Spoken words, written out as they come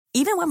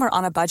Even when we're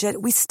on a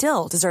budget, we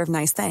still deserve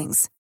nice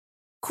things.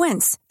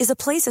 Quince is a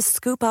place to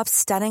scoop up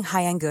stunning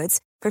high-end goods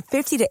for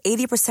 50 to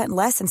 80%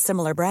 less than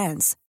similar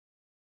brands.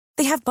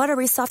 They have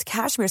buttery soft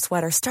cashmere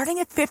sweaters starting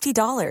at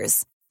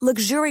 $50,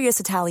 luxurious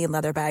Italian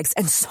leather bags,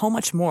 and so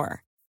much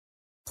more.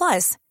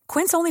 Plus,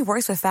 Quince only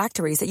works with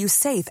factories that use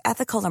safe,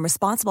 ethical, and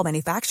responsible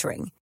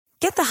manufacturing.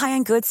 Get the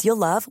high-end goods you'll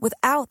love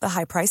without the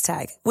high price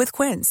tag with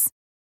Quince.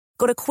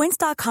 Go to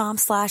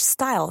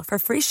quince.com/style for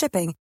free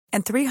shipping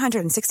and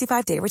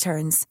 365-day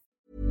returns.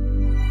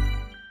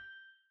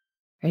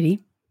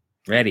 Ready?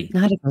 Ready.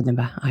 Nakalimutan din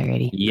ba? Okay,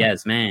 ready?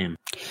 Yes, ma'am.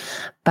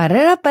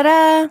 Para.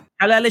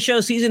 Hala Show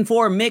Season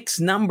 4 mix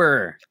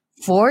number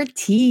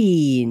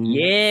 14.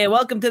 Yeah,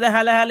 welcome to the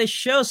Hala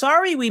Show.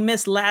 Sorry we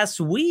missed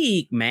last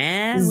week,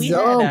 man.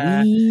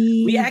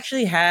 We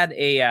actually had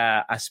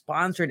a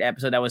sponsored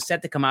episode that was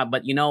set to come out,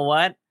 but you know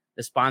what?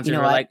 The sponsors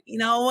were like, you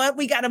know what?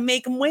 We got to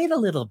make them wait a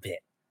little bit.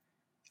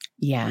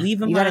 Yeah. Leave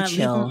them. You got to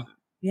chill.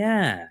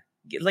 Yeah.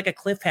 Get like a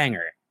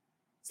cliffhanger.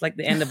 It's like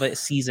the end of a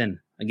season.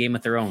 A Game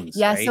of Thrones.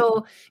 Yeah, right?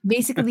 so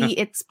basically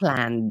it's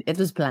planned. It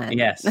was planned.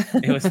 Yes,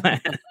 it was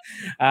planned.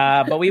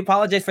 But we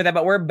apologize for that.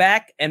 But we're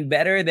back and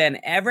better than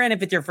ever. And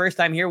if it's your first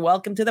time here,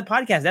 welcome to the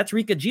podcast. That's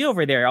Rika G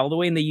over there, all the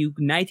way in the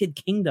United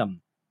Kingdom.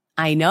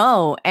 I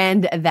know.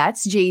 And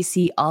that's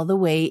JC all the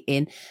way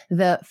in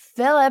the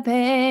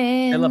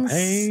Philippines.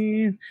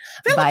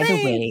 By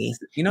the way,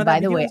 you know. By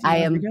the way, I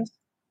am.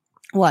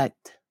 What?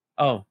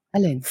 Oh,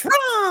 Alin?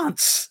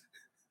 France.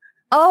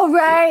 Oh,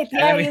 right.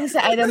 Yeah, yung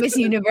sa Miss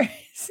Universe.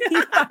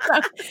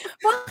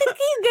 Bakit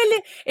kayo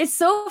galing? It's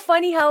so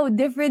funny how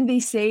different they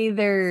say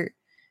their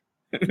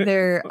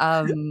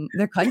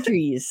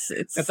countries.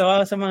 It's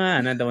Natawa sa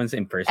mga the ones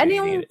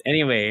impersonating it.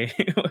 Anyway.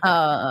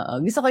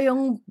 Gusto ko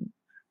yung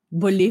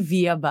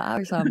Bolivia ba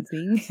or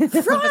something.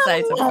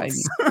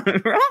 France.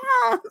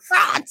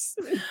 France.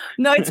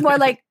 No, it's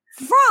more like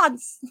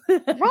France.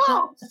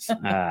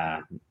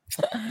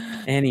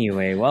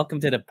 Anyway, welcome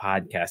to the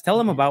podcast. Tell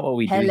them about what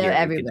we do. Hello, here,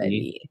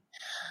 everybody.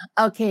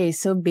 Okay,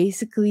 so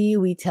basically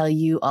we tell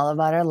you all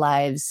about our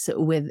lives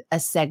with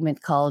a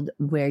segment called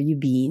Where You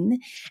Been.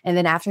 And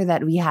then after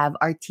that, we have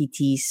our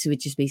TTs,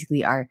 which is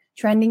basically our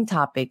trending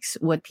topics,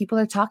 what people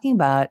are talking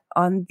about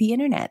on the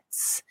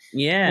internets.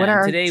 Yeah, what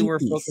are today we're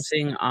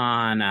focusing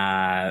on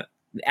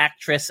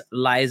actress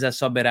Liza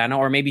Soberano,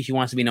 or maybe she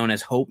wants to be known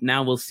as Hope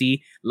now. We'll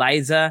see.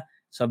 Liza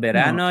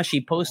Soberano,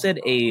 She posted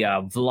a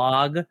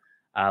vlog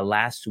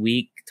last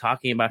week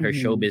talking about her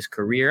showbiz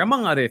career,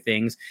 among other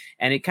things,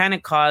 and it kind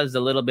of caused a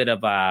little bit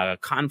of a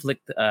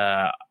conflict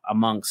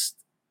amongst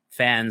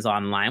fans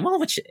online.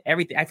 Well,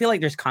 everything, I feel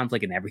like there's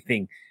conflict in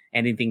everything.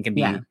 Anything can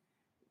be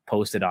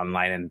posted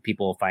online, and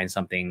people find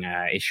something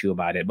issue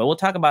about it. But we'll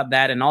talk about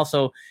that, and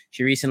also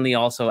she recently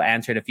also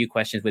answered a few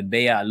questions with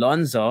Bea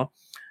Alonzo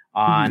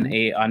on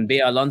Bea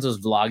Alonzo's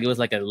vlog. It was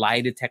like a lie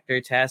detector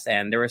test,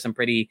 and there were some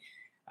pretty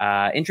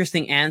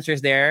interesting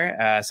answers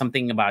there.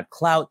 Something about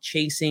clout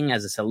chasing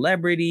as a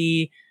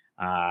celebrity,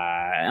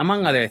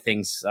 among other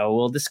things. So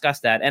we'll discuss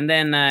that. And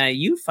then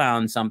you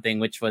found something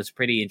which was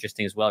pretty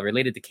interesting as well,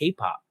 related to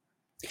K-pop.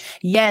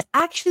 Yes,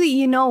 actually,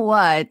 you know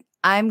what?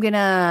 I'm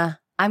gonna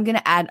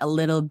add a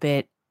little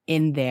bit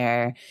in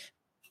there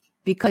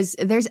because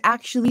there's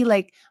actually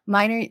like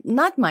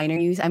not minor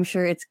news. I'm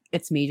sure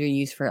it's major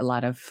news for a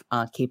lot of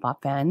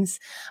K-pop fans.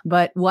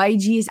 But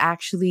YG is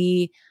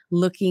actually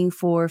looking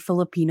for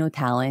Filipino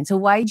talent. So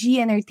YG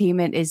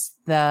Entertainment is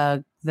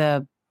the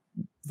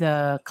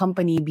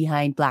company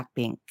behind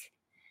Blackpink.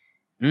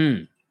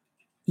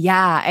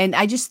 Yeah, and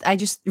I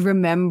just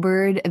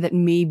remembered that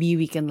maybe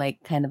we can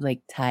like kind of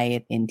like tie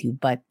it into,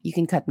 but you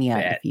can cut me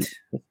out if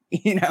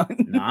you know.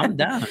 No, I'm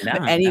down.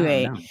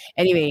 Anyway,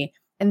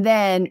 and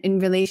then in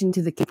relation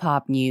to the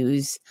K-pop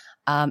news,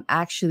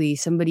 actually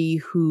somebody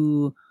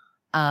who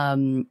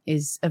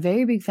is a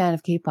very big fan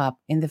of K-pop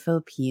in the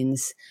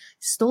Philippines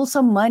stole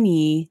some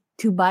money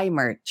to buy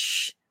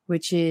merch,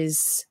 which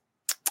is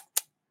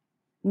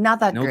not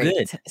that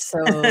great. Good. So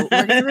we're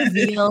gonna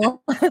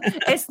reveal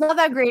it's not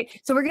that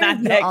great. So we're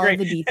gonna reveal all the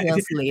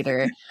details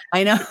later.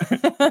 I know.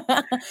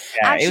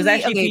 Actually, it was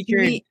actually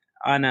featured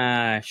on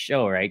a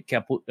show, right?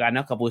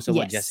 Kapuso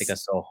with Jessica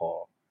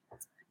Soho.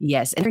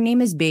 Yes, and her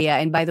name is Bea.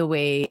 And by the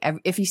way,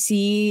 if you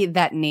see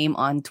that name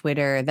on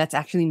Twitter, that's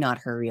actually not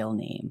her real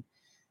name.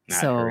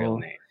 Her real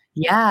name.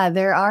 Yeah,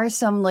 there are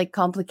some like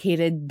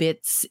complicated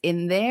bits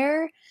in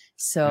there.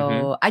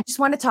 So I just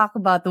want to talk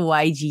about the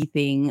YG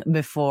thing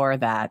before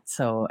that.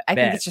 So I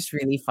think it's just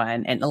really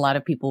fun, and a lot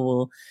of people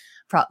will.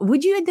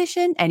 Would you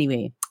audition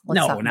anyway?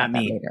 Let's talk about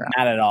me. Later on.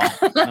 Not at all.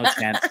 No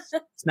chance.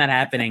 It's not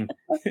happening.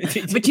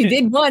 But you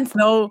did once,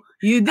 though.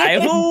 You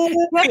did.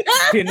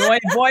 Pinoy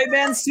boy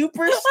band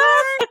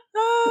superstar.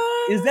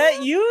 Is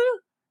that you?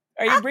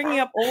 Are you bringing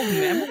up old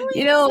memories?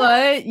 You know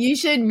what? You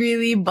should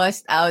really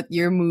bust out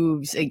your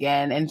moves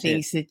again and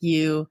things that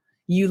you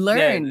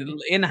learned.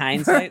 Yeah, in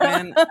hindsight,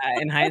 man.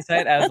 In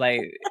hindsight, I was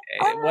like,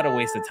 what a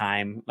waste of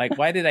time. Like,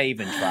 why did I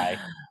even try?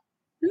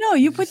 No,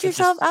 you put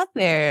yourself out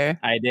there.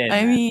 I did.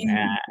 I mean,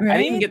 I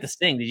didn't even get to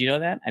sing. Did you know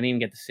that? I didn't even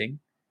get to sing.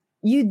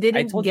 You I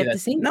didn't told you get that. to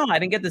sing? No, I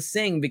didn't get to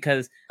sing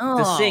because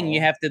to sing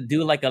you Oh, have to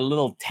do like a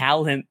little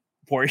talent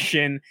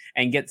portion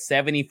and get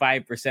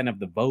 75% of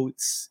the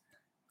votes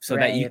so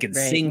that you right, can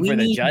right. sing We for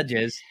the need.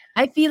 judges,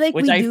 I feel like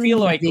which we I do feel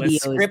need like was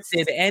videos.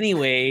 scripted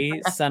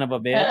anyway, son of a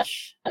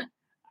bitch.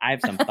 I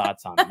have some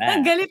thoughts on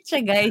that. Galit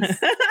siya, guys.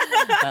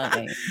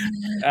 Okay.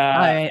 All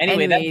right.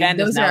 Anyway, that Anyways, band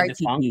is those are now our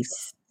defunct.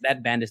 TPs.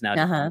 That band is now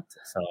Uh-huh. defunct,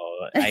 so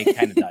I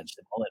kind of dodged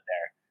the bullet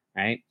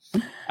there, right?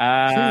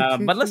 True,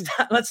 true, But let's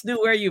true. let's do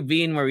where you've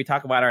been, where we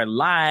talk about our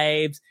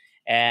lives,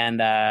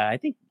 and I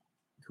think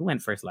who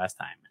went first last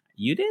time?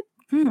 You did.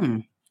 Hmm.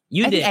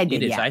 You I think I did. You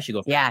did, did. So yeah. I should go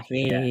first. Yeah, yeah,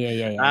 Yeah. yeah, yeah,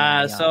 yeah,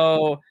 yeah, yeah.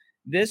 So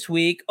this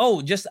week,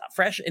 just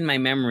fresh in my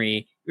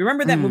memory.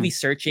 Remember that movie Mm.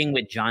 Searching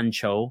with John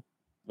Cho,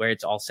 where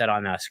it's all set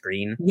on a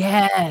screen?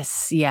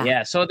 Yes, yeah.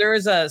 Yeah, so there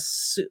is a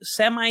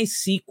semi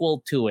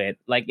sequel to it.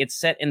 Like it's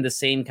set in the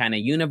same kind of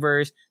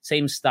universe,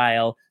 same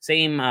style,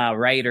 same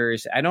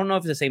writers. I don't know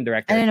if it's the same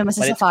director, Ano naman,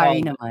 sa but it's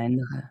Safari called naman.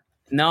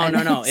 no,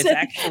 Ano, no, no. It's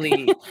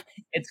actually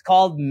it's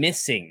called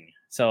Missing.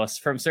 So it's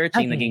from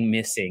Searching, okay. naging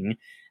Missing.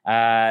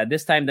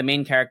 This time the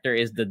main character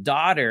is the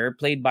daughter,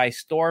 played by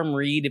Storm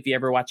Reed. If you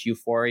ever watch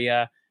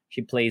Euphoria,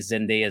 she plays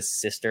Zendaya's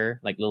sister,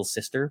 like little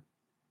sister.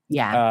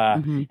 Yeah.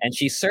 Mm-hmm. And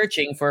she's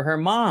searching for her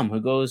mom who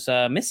goes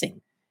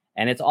missing.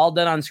 And it's all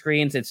done on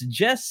screens. It's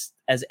just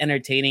as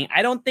entertaining.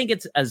 I don't think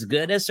it's as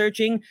good as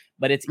Searching,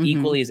 but it's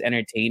equally as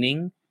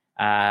entertaining.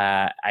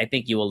 I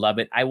think you will love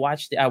it.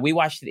 We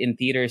watched it in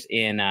theaters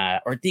in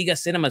Ortiga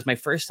Cinemas, my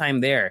first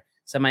time there.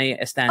 Sa may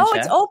estancia. Oh,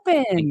 it's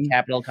open. In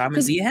Capital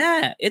Commons.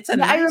 Yeah, it's a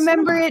nice I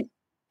remember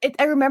cinema.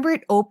 I remember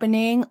it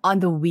opening on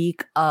the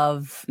week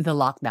of the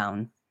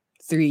lockdown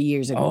 3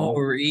 years ago. Oh,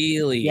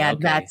 really? Yeah,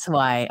 Okay. that's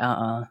why.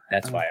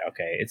 That's why.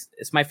 Okay,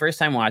 it's my first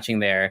time watching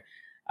there.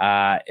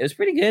 It was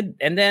pretty good.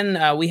 And then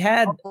we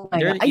had Oh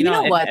my God. You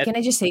know what? Can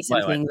I just say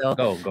something though?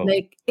 Go.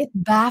 Like it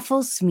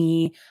baffles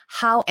me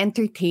how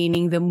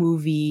entertaining the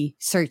movie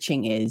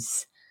Searching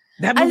is.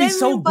 That movie's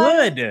so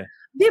good.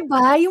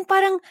 Diba? Yung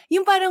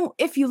parang,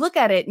 if you look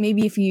at it,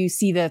 maybe if you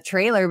see the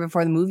trailer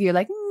before the movie, you're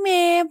like,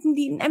 meh,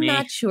 I'm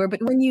not sure. But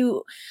when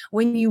you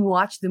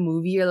watch the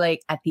movie, you're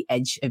like at the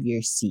edge of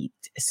your seat.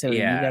 So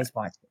you guys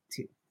watch it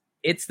too.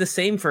 It's the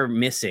same for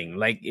Missing.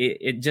 Like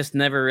it just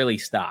never really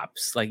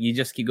stops. Like you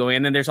just keep going,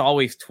 and then there's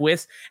always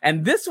twists.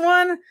 And this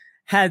one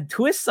had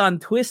twists on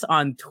twists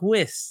on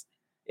twists.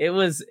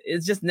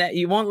 It's just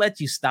it won't let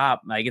you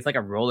stop. Like it's like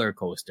a roller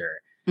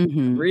coaster.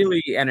 Mm-hmm.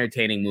 Really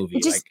entertaining movie.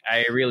 Like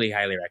I really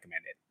highly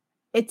recommend it.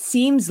 It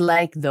seems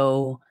like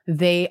though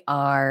they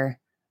are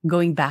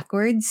going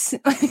backwards.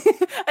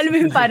 Alam mo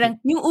yung parang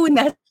yung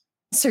una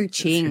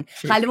Searching.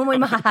 Kala mo may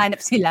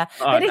mahahanap sila.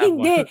 Pero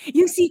hindi.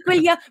 Yung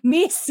sequel niya,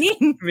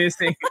 Missing.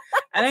 Missing.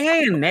 Ano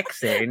nga yung next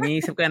eh?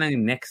 Iniisip ko ng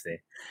next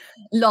eh.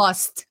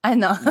 Lost.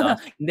 Ano?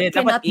 Lost. Hindi,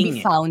 Cannot be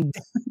dapat found.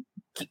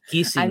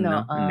 Kissing,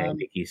 ano, no?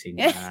 Hindi,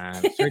 kissing.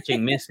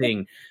 Searching,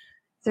 Missing.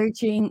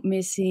 Searching,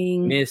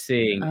 Missing.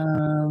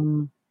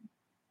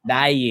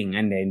 Dying.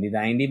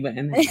 Hindi ba?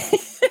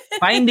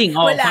 Finding.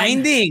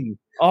 Finding.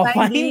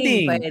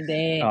 Finding.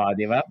 Pwede.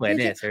 Di ba?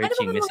 Pwede.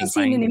 Searching, ano Missing,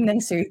 Finding. Finding.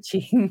 Ng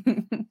Searching?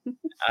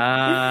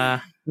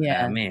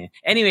 Yeah. Man.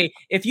 Anyway,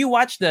 if you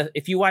watch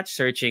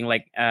Searching,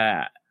 like,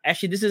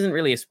 actually, this isn't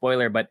really a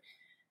spoiler, but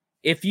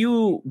if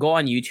you go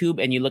on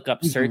YouTube and you look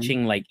up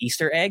Searching, like,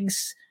 Easter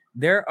eggs,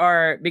 there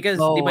are, because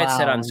it's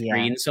set on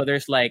screen, so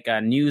there's like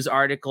news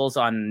articles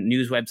on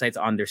news websites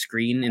on their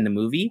screen in the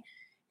movie.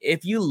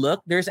 If you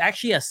look, there's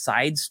actually a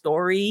side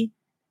story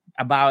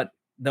about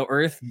the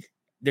Earth.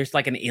 There's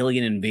like an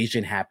alien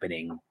invasion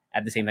happening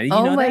at the same time. Did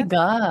you know my that?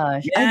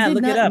 gosh. Yeah, I did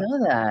look not it up.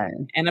 know that.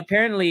 And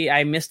apparently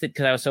I missed it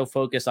because I was so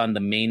focused on the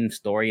main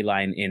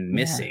storyline in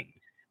Missing.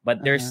 But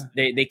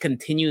they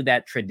continue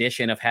that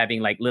tradition of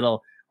having like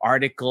little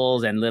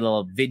articles and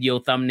little video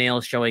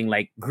thumbnails showing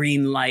like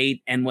green light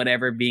and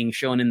whatever being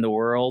shown in the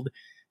world.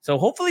 So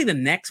hopefully the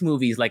next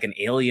movie is like an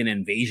alien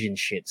invasion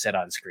shit set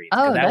on screen.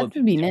 Oh, that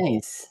would be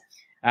nice.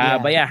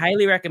 But yeah,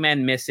 highly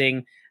recommend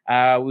Missing.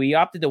 We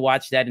opted to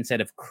watch that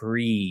instead of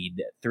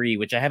Creed 3,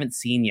 which I haven't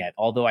seen yet.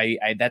 Although I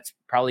that's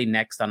probably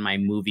next on my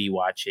movie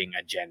watching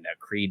agenda.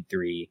 Creed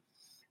 3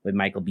 with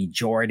Michael B.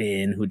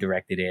 Jordan, who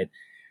directed it.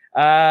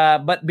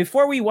 But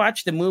before we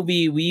watched the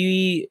movie,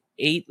 we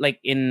ate like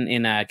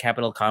in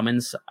Capital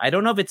Commons. I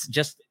don't know if it's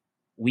just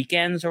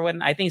weekends or what.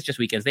 I think it's just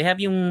weekends. They have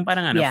yung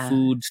parang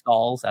food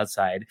stalls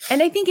outside.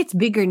 And I think it's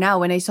bigger now.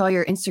 When I saw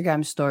your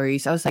Instagram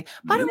stories, I was like,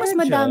 parang mas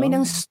madami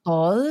ng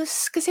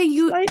stalls. Kasi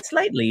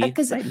slightly,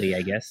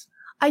 I guess.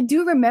 I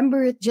do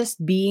remember it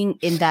just being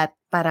in that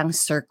parang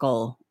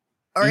circle.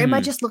 Or am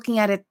I just looking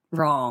at it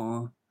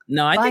wrong?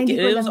 No, I think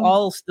it was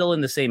all still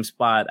in the same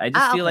spot. I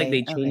just feel like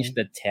they changed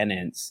the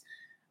tenants.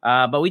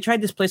 But we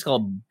tried this place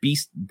called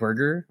Beast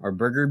Burger or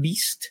Burger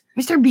Beast.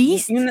 Mr.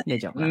 Beast?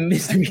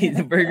 Mr.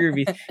 Beast, Burger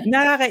Beast.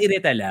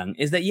 Nakakairita lang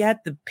is that you had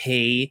to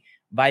pay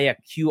via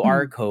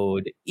QR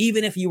code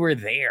even if you were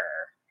there.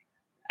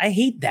 I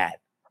hate that.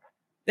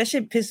 That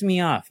shit pissed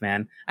me off,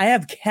 man. I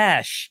have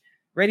cash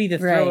ready to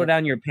throw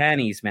down your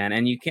panties, man,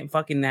 and you can't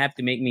fucking have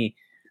to make me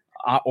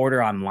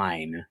order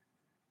online.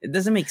 It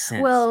doesn't make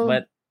sense. Well,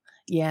 But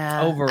yeah.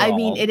 I mean,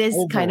 overall, it is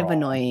kind of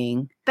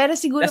annoying. Pero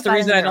siguro that's the parang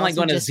reason I they're don't like also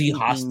going to just Z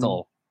thinking,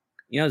 Hostel.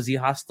 You know Z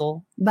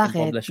Hostel in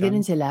bakit? Ganun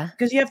Poblacion? sila?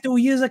 Because you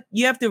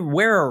have to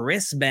wear a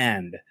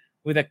wristband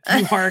with a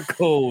QR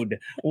code.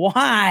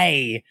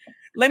 Why?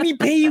 Let me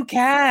pay you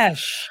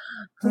cash,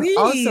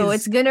 Also,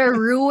 it's please. gonna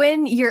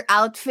ruin your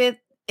outfit.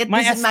 It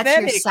My doesn't match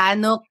your aesthetic.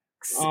 sanoks.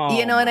 You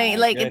Oh know what I mean?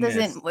 my Like goodness,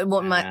 it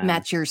won't man.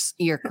 match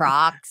your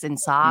Crocs and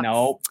socks.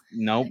 Nope,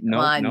 nope, Come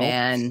nope, on, nope.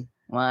 man.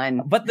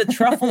 One. But the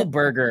truffle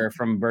burger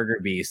from Burger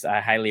Beast, I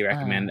highly Uh,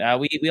 recommend.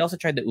 We also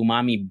tried the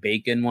umami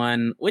bacon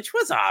one, which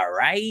was all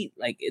right.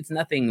 Like it's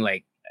nothing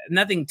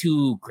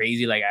too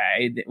crazy.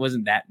 It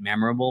wasn't that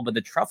memorable. But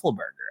the truffle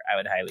burger, I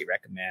would highly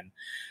recommend.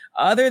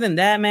 Other than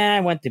that, man,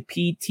 I went to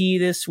PT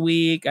this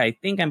week. I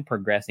think I'm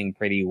progressing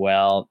pretty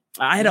well.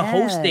 I had a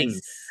hosting.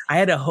 yes. I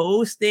had a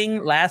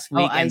hosting last Oh,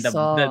 week, I and the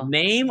saw.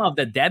 name of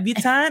the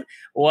debutante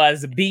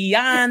was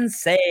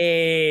Beyonce.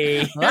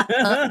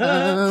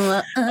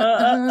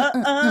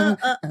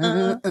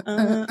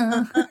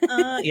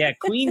 Yeah,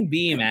 Queen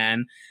Bee,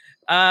 man.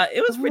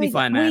 It was Oh pretty my God.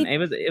 fun, man. Wait,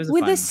 It was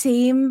with the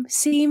fun.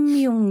 same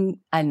yung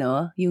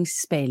yung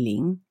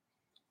spelling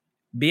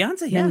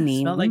Beyonce, ng yeah,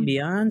 spelled like name.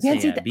 Beyonce,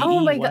 Beyonce. yeah, Oh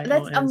my God,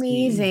 that's Beyonce.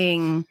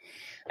 amazing.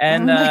 Oh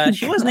And my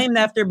she was God. named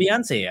after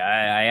Beyonce.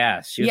 I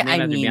asked. She was Yeah, I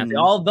named after Beyonce. mean,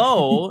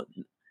 Although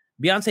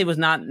Beyonce was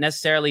not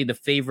necessarily the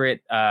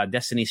favorite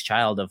Destiny's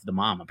Child of the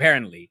mom,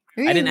 apparently.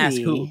 I didn't ask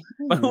who. really?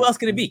 But who else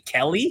could it be?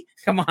 Kelly?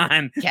 Come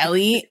on.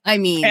 Kelly? I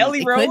mean, Kelly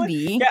it could Rowland?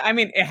 be. Yeah, I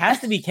mean, it has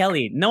to be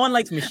Kelly. No one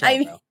likes Michelle, I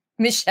mean, though. Come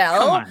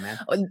Michelle? on, man.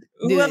 Oh,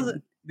 Who else?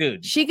 dude,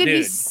 Dude, she could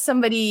be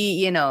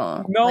somebody,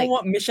 No like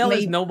one. Michelle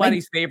is my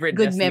nobody's favorite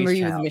good Destiny's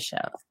memory with Child.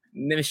 Michelle.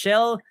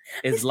 Michelle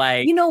is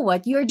like, You know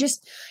what?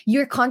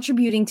 You're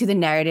contributing to the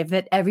narrative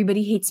that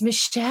everybody hates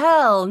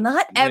Michelle.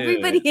 Not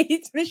everybody dude.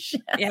 hates Michelle.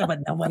 Yeah, but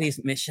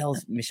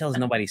Michelle's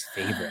nobody's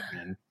favorite,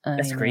 man.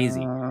 That's I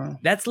crazy. know.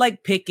 That's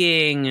like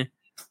picking,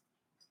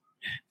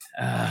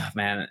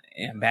 man,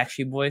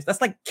 Backstreet Boys.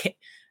 That's like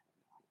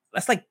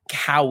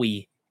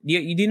Howie. Do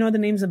you know the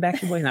names of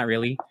Backstreet Boys? Not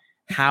really.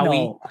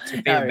 Howie, No, it's your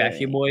not favorite really.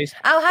 Backstreet Boys.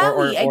 Oh,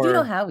 Howie. I do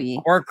know Howie.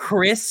 Or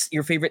Chris,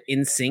 your favorite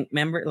NSYNC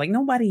member. Like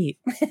nobody.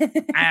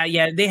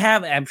 Yeah, they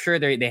have. I'm sure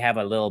they have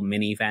a little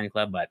mini fan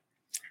club, but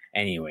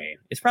anyway,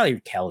 it's probably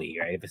Kelly,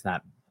 right? If it's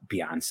not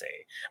Beyonce,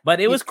 but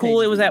it was cool.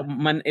 It was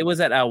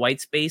at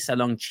White Space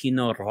along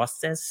Chino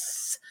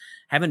Roses.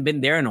 Haven't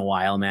been there in a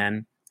while,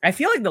 man. I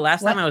feel like the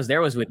last time I was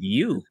there was with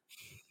you.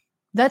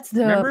 That's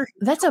Remember?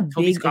 a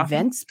Toby's big Coffee?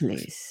 events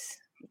place.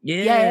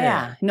 Yeah.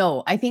 Yeah.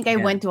 No, I think I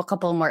Yeah. went to a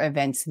couple more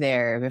events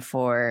there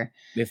before.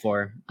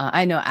 Before.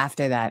 I know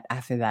after that.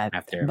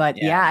 But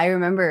yeah. yeah, I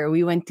remember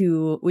we went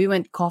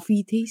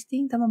coffee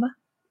tasting, tama ba?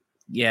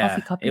 Yeah,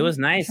 Coffee cupping it was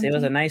nice. It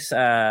was a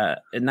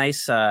something?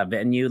 nice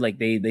venue. Like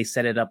they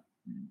set it up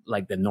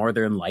like the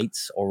Northern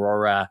Lights,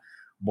 Aurora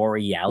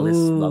Borealis,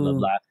 blah blah Ooh.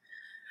 blah.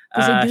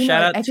 'Cause I do know,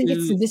 Shout out I think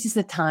to. this is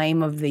the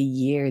time of the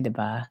year,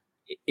 diba?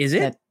 Is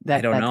it? That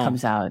I don't know.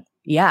 comes out.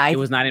 Yeah, It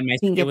was not in my.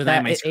 think It was not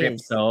in my it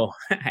script, is. so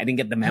I didn't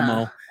get the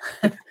memo.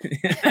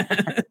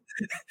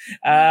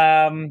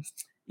 Huh.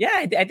 Yeah,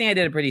 I think I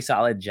did a pretty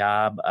solid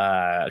job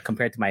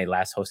compared to my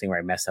last hosting where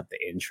I messed up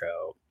the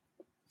intro.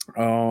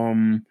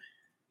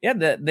 Yeah,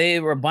 they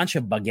were a bunch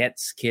of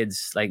baguettes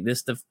kids like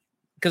this.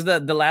 Because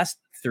the last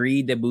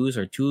 3 debuts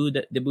or 2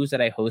 debuts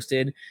that I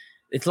hosted,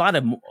 it's a lot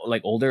of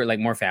like older, like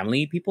more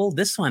family people.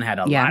 This one had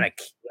a lot of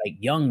like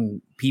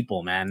young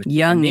people, man.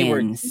 And they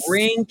were Youngins.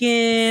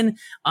 drinking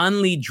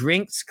only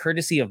drinks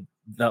courtesy of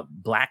the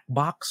Black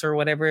Box or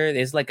whatever.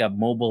 It's like a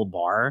mobile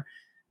bar,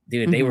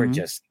 dude. They were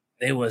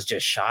it was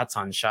just shots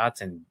on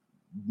shots and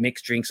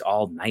mixed drinks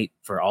all night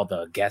for all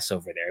the guests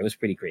over there. It was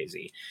pretty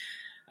crazy.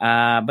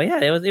 But yeah,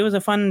 it was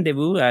a fun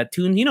debut.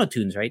 Tunes, you know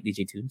Tunes, right?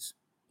 DJ Tunes.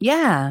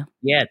 Yeah.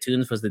 Yeah,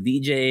 Tunes was the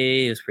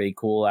DJ. It was pretty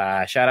cool.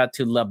 Shout out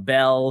to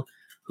LaBelle,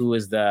 who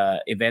is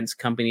the events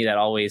company that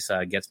always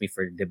gets me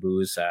for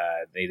debuts.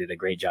 They did a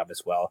great job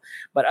as well.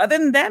 But other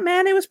than that,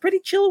 man, it was pretty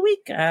chill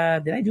week.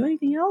 Did I do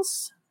anything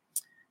else?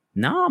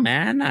 No,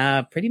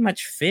 man. Pretty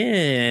much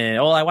Finn.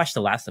 Oh, I watched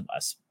The Last of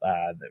Us.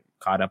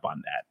 Caught up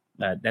on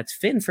that. That's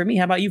Finn for me.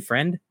 How about you,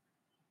 friend?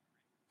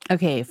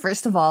 Okay,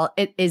 first of all,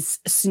 it is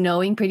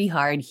snowing pretty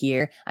hard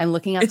here. I'm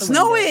looking out It's the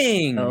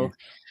window. snowing. So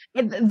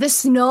the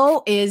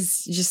snow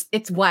is just,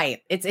 it's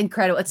white. It's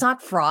incredible. It's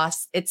not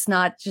frost. It's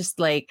not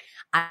just like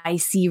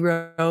icy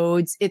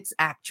roads. It's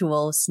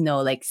actual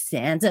snow, like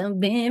Santa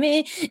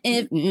baby,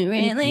 if you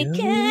really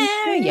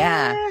care.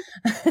 Yeah.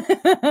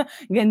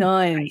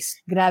 Ganon.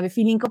 Nice. Grabe,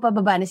 feeling ko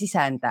pababa na si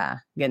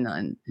Santa.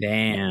 Ganon.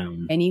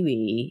 Damn.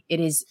 Anyway, it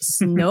is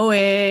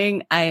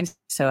snowing. I am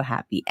so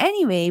happy.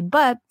 Anyway,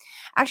 but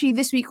actually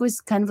this week was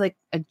kind of like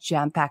a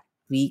jam-packed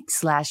week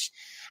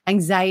 /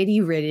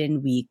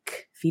 anxiety-ridden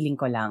week, feeling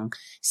ko lang.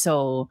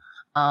 So,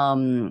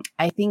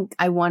 I think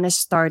I want to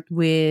start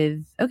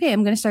with, I'm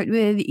going to start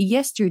with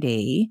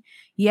yesterday.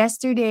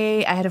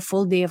 Yesterday, I had a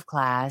full day of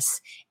class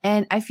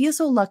and I feel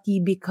so lucky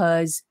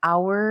because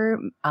our,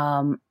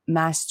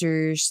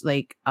 masters,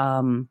 like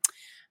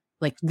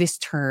this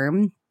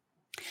term,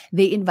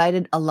 they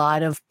invited a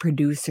lot of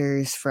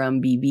producers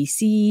from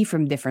BBC,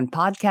 from different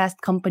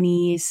podcast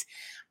companies,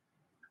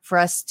 for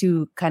us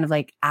to kind of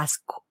like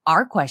ask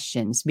our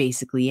questions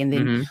basically, and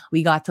then Mm-hmm.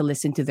 we got to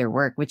listen to their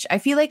work, which I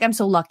feel like I'm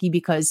so lucky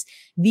because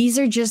these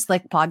are just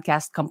like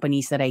podcast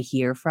companies that I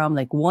hear from,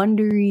 like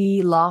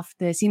Wondery,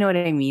 Loftus, you know what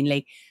I mean?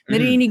 Like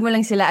Mm-hmm. narinig mo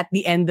lang sila at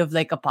the end of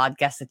like a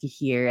podcast that you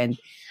hear, and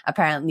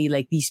apparently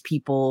like these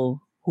people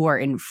who are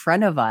in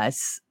front of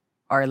us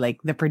are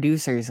like the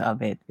producers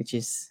of it, which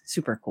is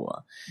super cool.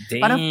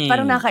 Parang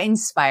Dang.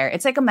 naka-inspire.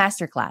 It's like a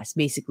masterclass,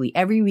 basically.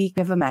 Every week we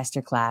have a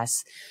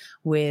masterclass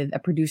with a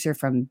producer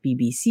from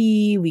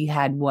BBC. We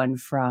had one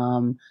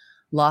from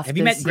Loftus. Have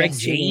you met Greg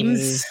yesterday.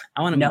 James?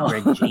 I want to No.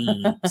 meet Greg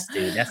James,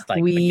 dude. That's like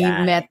the we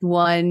guy. met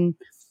one.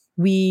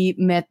 We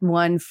met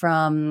one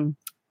from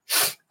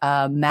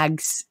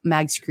Mags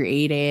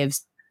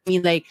Creatives. I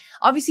mean, like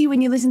obviously, when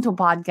you listen to a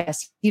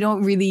podcast, you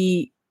don't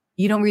really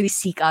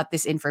seek out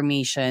this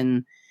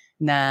information.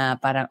 Na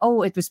parang,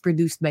 oh, it was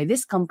produced by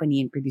this company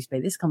and produced by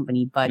this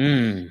company, but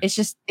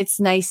it's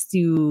nice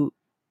to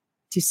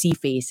see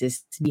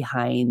faces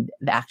behind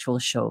the actual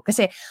show.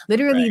 Kasi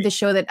literally Right. the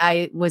show that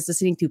I was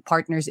listening to,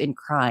 Partners in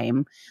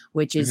Crime,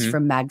 which is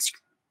from Mags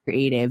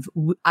Creative,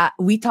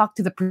 we talked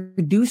to the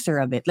producer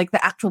of it, like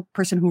the actual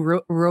person who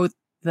wrote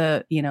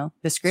the,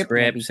 the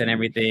Scripts and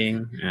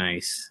everything.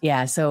 Nice.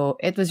 Yeah, so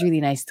it was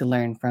really nice to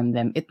learn from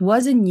them. It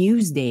was a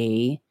news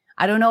day.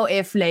 I don't know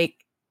if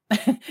like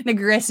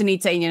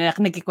nag-resonate sa inyo na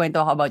nagkikwento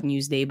ako about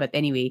Newsday, but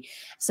anyway,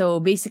 so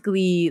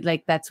basically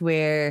like that's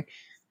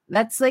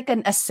like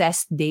an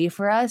assessed day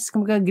for us.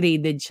 Kumbaga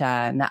graded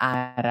siya na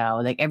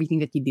araw. Like everything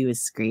that you do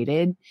is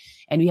graded,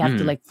 and we have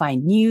to like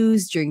find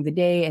news during the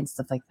day and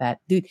stuff like that.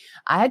 Dude,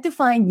 I had to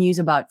find news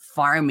about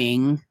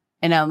farming,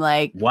 and I'm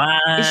like, what?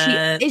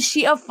 Is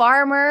she a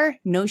farmer?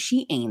 No,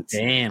 she ain't.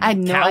 Damn. I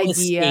had no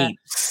idea.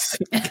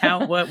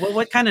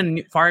 What kind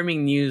of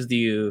farming news do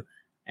you?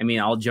 I mean,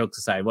 all jokes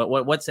aside, what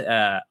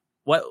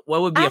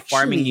would be a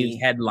farming news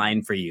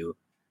headline for you?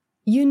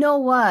 You know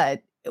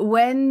what?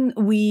 When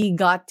we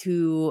got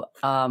to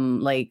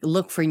like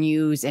look for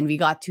news, and we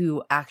got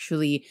to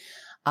actually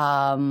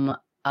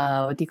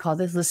what do you call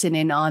this? Listen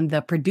in on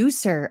the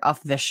producer of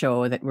the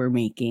show that we're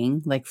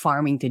making, like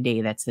Farming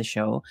Today, that's the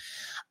show.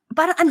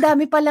 Parang ang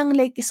dami palang,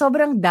 like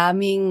sobrang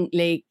daming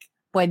like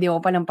pwede mo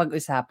pa ng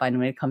pag-usapan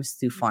when it comes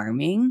to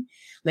farming.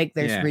 Like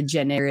there's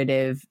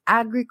regenerative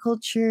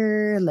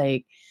agriculture,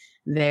 like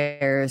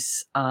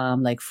there's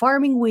like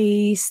farming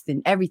waste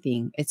and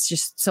everything. It's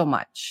just so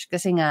much.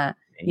 Kasi nga,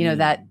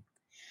 that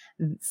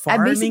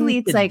basically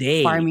it's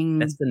Today. like farming.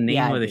 That's the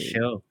name of the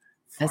show.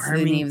 That's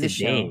the name of the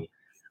show.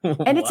 Wow.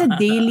 And it's a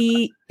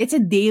daily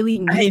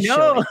news I know.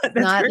 show. It's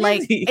not crazy.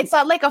 like, it's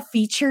not like a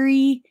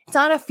it's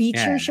not a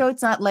feature show.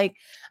 It's not like,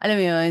 alam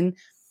mo yun,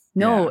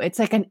 no, it's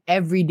like an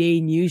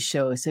everyday news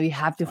show. So you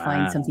have to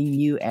find something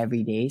new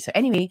every day. So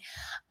anyway,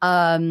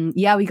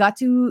 we got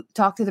to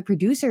talk to the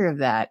producer of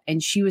that,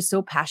 and she was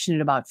so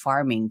passionate about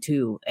farming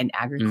too and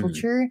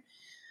agriculture.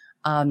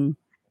 So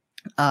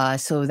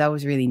that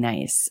was really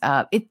nice.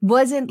 It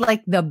wasn't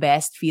like the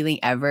best feeling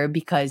ever,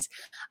 because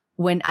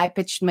when I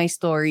pitched my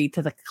story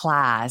to the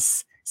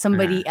class,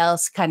 somebody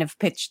else kind of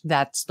pitched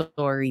that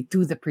story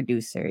to the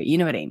producer. You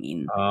know what I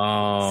mean?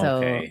 Oh, so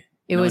okay.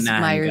 It was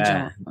my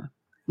original.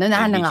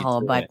 Nanahan lang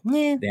ako, but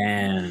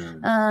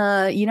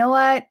damn. You know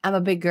what? I'm a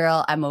big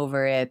girl. I'm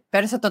over it.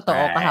 Pero sa totoo,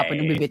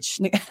 kahapon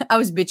I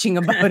was bitching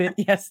about it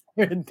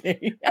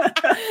yesterday.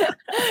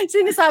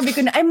 Sinasabi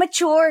ko na, I'm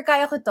mature,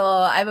 kaya ko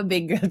to. I'm a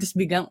big girl. Tapos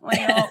biglang,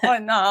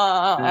 ayoko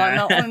na.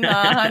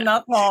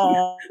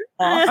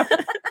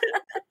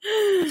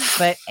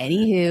 But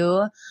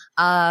anywho,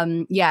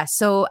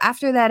 so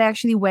after that, I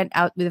actually went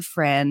out with a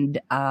friend,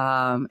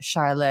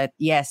 Charlotte.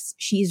 Yes,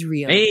 she's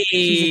real. Hey,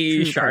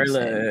 she's a true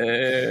Charlotte.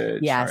 Person.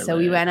 Yeah, so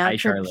we went out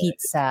for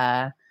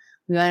pizza.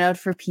 We went out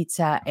for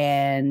pizza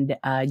and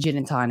gin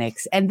and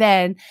tonics. And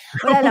then,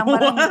 wala lang,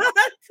 parang,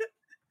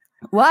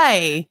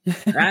 why?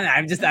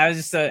 I was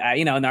just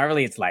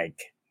normally it's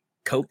like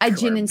Coke or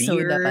gin and beer.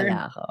 soda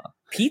pala ako.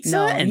 Pizza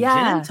and gin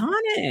and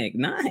tonic.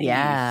 Nice.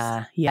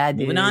 Yeah, dude.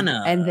 Moving on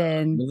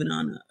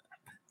up.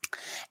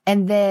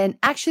 And then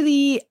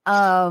actually,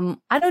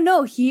 I don't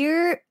know,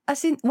 here, I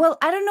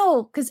don't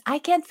know, because I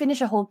can't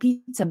finish a whole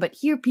pizza, but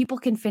here people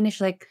can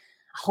finish like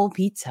a whole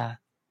pizza.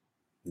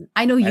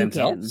 I know you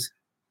can.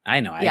 I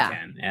know I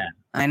can. Yeah.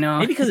 I know.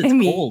 Maybe because it's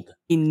cold.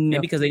 Maybe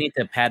because they need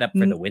to pad up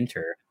for the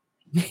winter.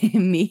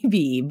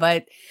 Maybe,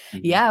 but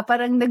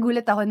parang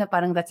nagulat ako na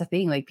parang that's a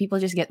thing. Like people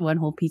just get one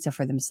whole pizza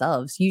for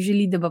themselves.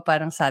 Usually, diba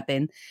parang sa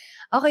atin,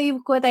 okay,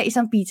 kuha tayo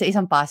isang pizza,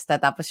 isang pasta,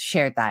 tapos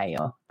share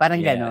tayo.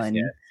 Parang ganon.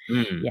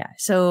 Yeah.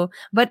 So,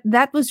 but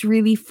that was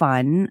really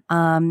fun.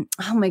 Oh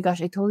my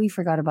gosh, I totally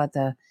forgot about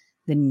the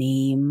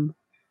name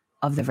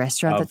of the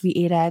restaurant that we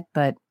ate at.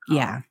 But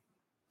yeah.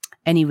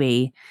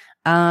 Anyway,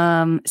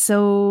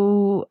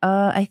 so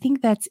I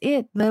think that's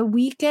it. The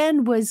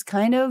weekend was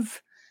kind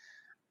of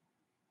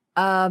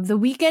The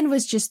weekend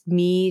was just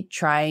me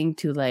trying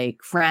to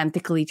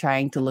frantically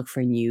trying to look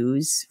for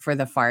news for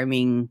the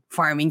Farming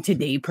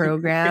Today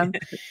program.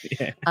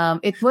 Yeah.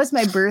 It was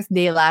my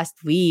birthday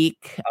last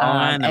week. Oh,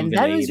 man, I'm And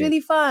that was belated.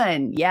 really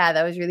fun. Yeah,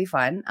 that was really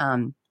fun.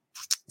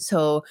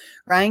 So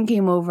Ryan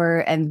came over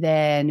and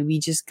then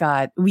we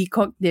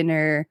cooked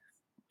dinner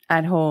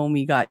at home.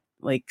 We got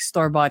like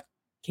store-bought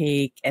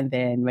cake and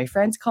then my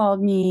friends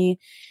called me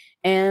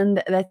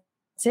and that's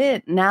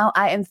it. Now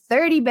I am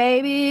 30,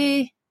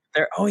 baby.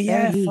 Oh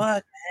yeah, 30.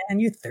 fuck, man,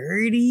 you're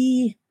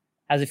 30.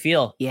 How's it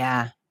feel?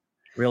 Yeah.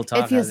 Real It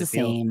talk. feels How's the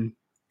it feel? same.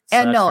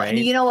 And Sucks, no, and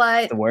right? you know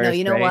It's what? the No, worst,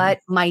 you know right?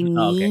 what? My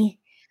Oh, okay. knee,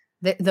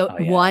 the Oh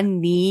yeah.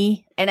 one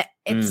knee, and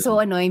it's so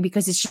Mm, annoying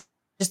because it's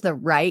just the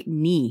right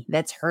knee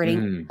that's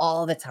hurting mm.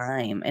 all the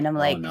time. And I'm Oh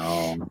like,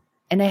 no.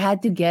 and I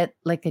had to get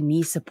like a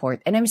knee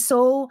support. And I'm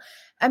so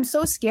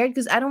scared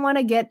because I don't want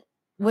to get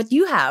what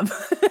you have.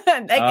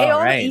 Like Oh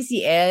ayoko right.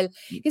 ACL.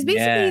 Because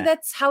basically Yeah.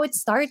 that's how it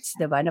starts,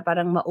 diba? Na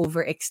parang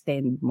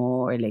ma-overextend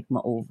mo or like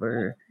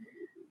ma-over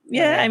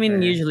Yeah, I mean,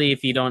 whatever. usually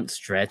if you don't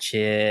stretch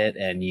it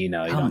and you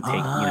Come don't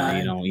take,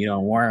 on. you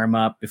don't warm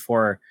up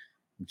before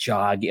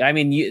jogging. I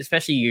mean,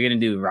 especially you're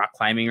gonna do rock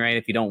climbing, right?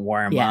 If you don't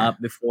warm Yeah.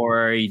 up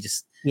before,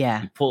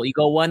 Yeah. you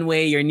go one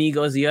way, your knee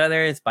goes the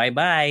other. It's bye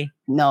bye.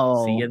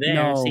 See you No, there.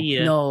 no, See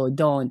ya. no,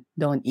 don't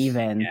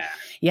even. Yeah,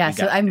 Yeah, you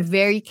so got I'm this.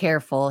 very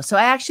careful. So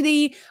I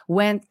actually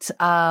went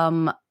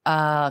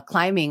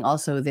climbing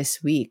also this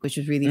week, which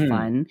was really Mm,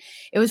 fun.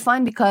 It was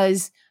fun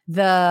because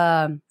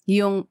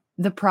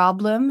the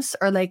problems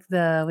or like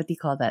the what do you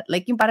call that?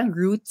 Like yung parang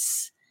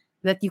routes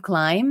that you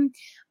climb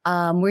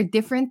were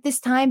different this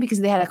time because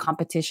they had a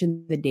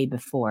competition the day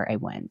before I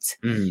went.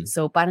 mm.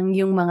 So parang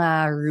yung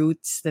mga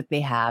routes that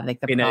they have,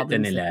 like the Pinalitan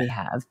problems that nila. they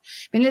have,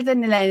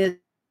 pinilitan nila.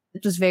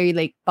 It was very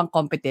like pang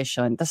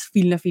competition. Tas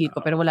feel na feel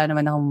ko pero wala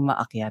naman akong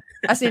maakyat.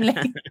 As in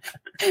like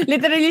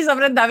literally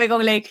sobrang dami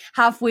kong like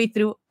halfway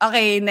through.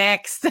 Okay,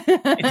 next.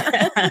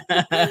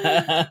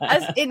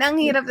 As in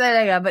ang hirap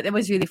talaga, but it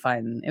was really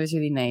fun. It was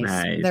really nice.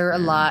 Nice, There were a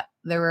man. lot.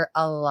 There were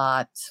a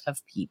lot of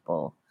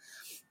people.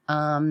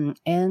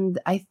 And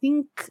I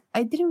think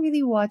I didn't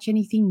really watch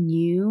anything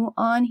new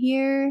on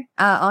here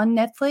on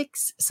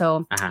Netflix.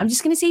 So Uh-huh. I'm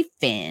just gonna say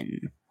Finn.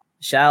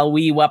 Shall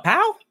we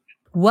wapow?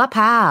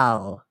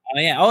 Wapow. Oh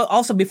yeah.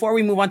 Also, before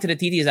we move on to the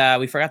TTs,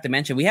 we forgot to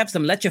mention we have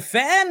some Let Your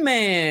Fan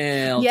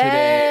Mail Yay!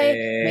 today.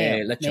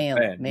 Mail, Let Your mail,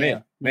 Fan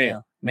mail,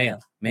 mail, mail,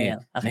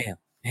 mail. Okay.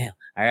 mail.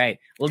 All right.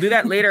 We'll do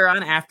that later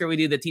on after we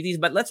do the TTs.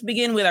 But let's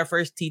begin with our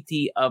first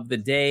TT of the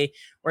day.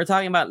 We're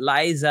talking about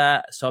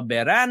Liza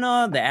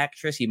Soberano, the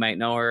actress. You might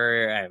know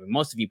her.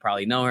 Most of you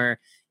probably know her.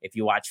 If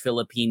you watch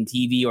Philippine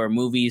TV or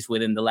movies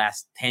within the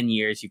last 10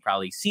 years, you've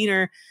probably seen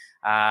her.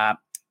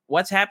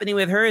 What's happening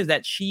with her is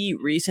that she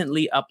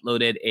recently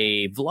uploaded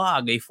a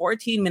vlog, a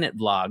 14-minute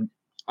vlog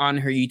on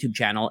her YouTube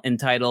channel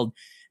entitled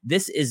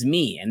This Is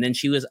Me. And then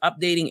she was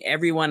updating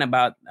everyone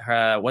about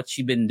what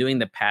she'd been doing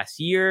the past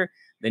year,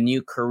 the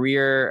new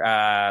career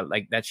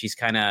like that she's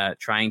kind of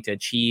trying to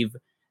achieve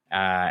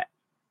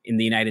in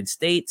the United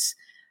States.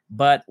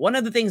 But one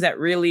of the things that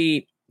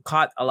really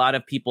caught a lot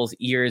of people's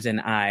ears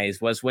and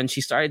eyes was when she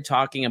started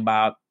talking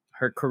about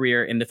her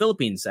career in the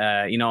Philippines.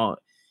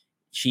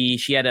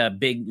 She had a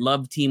big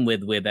love team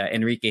with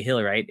Enrique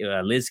Hill, right?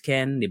 Liz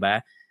Ken,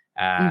 diba?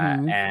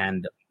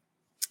 And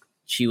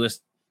she was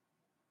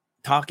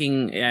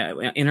talking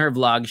in her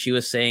vlog. She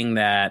was saying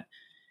that.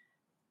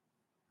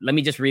 Let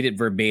me just read it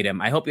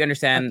verbatim. I hope you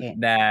understand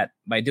that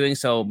by doing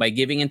so, by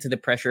giving into the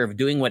pressure of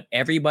doing what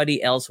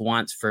everybody else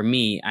wants for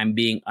me, I'm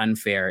being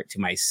unfair to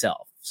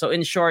myself. So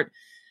in short,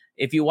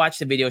 if you watch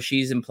the video,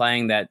 she's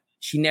implying that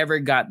she never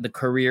got the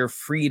career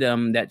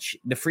freedom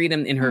the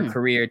freedom in her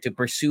career to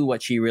pursue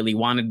what she really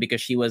wanted because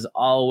she was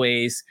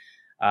always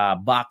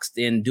boxed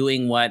in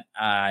doing what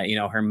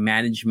her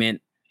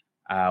management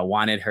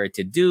wanted her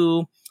to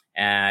do.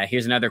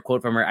 Here's another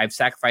quote from her. I've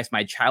sacrificed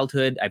my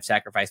childhood, I've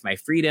sacrificed my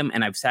freedom,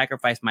 and I've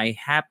sacrificed my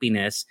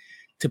happiness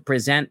to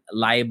present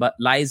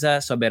Liza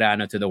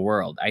Soberano to the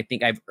world. I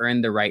think I've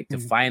earned the right to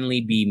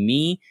finally be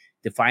me,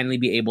 to finally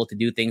be able to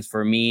do things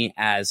for me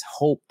as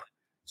Hope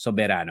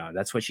Soberano.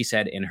 That's what she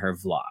said in her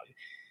vlog.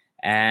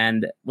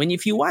 And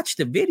if you watch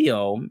the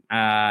video,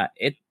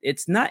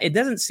 it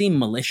doesn't seem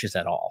malicious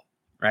at all,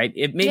 right?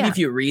 If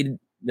you read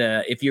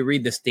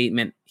the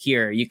statement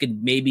here, you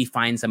could maybe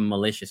find some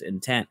malicious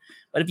intent.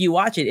 But if you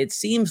watch it, it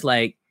seems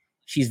like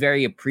she's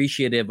very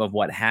appreciative of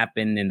what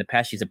happened in the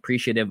past. She's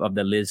appreciative of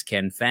the Liz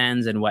Ken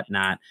fans and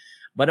whatnot.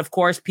 But of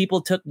course,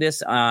 people took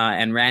this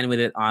and ran with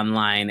it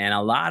online, and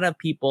a lot of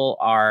people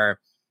are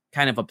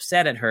kind of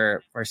upset at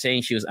her for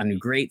saying she was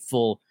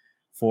ungrateful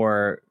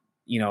for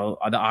the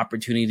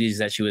opportunities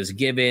that she was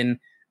given,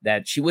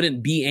 that she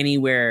wouldn't be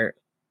anywhere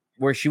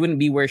where she wouldn't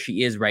be where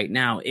she is right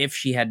now if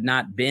she had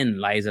not been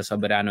Liza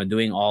Soberano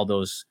doing all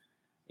those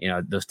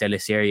those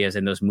teleseries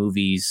and those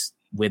movies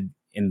with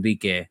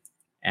Enrique.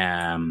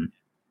 And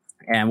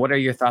what are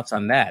your thoughts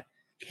on that?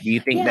 Do you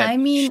think that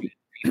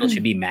people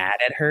should be mad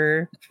at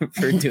her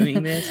for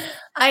doing this?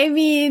 I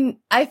mean,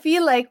 I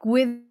feel like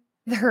with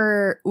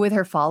her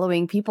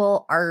following,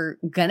 people are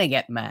gonna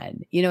get mad.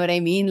 You know what I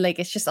mean? Like,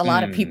 it's just a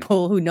lot of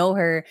people who know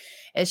her.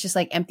 It's just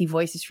like empty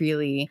voices,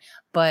 really.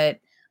 But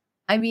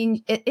I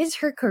mean, it is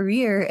her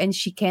career, and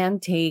she can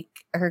take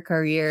her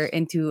career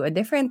into a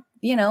different,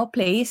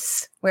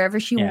 place wherever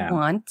she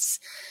wants.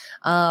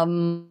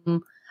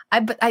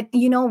 But I,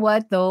 you know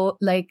what though?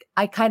 Like,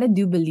 I kind of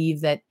do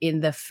believe that in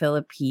the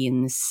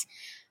Philippines,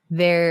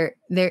 there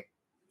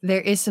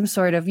is some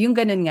sort of yung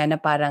ganun nga na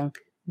parang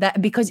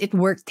that because it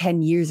worked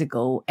 10 years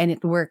ago and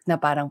it worked na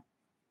parang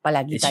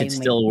palagi It should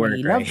tayong still work,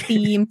 may love right?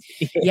 team.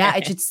 Yeah,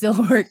 it should still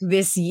work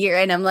this year.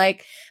 And I'm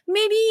like,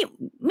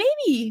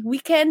 maybe we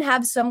can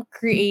have some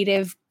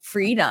creative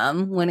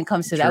freedom when it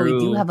comes to that. We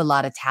do True. have a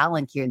lot of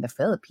talent here in the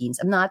Philippines.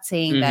 I'm not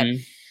saying that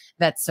Mhm.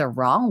 that's the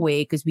wrong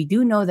way because we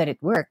do know that it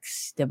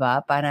works,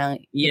 diba?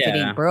 Parang if it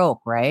Yeah. ain't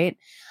broke, right?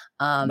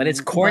 But it's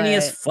corny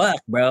as fuck,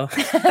 bro.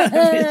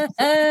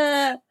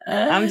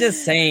 I'm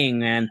just saying,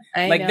 man.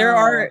 I Like, there know.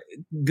 are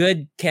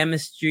good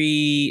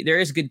chemistry. There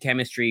is good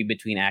chemistry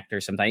between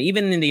actors sometimes.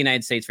 Even in the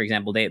United States, for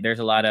example, there's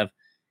a lot of,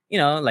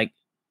 like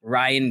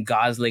Ryan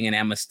Gosling and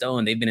Emma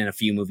Stone. They've been in a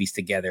few movies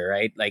together,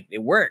 right? Like,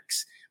 it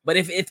works. But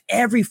if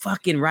every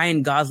fucking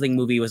Ryan Gosling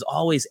movie was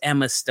always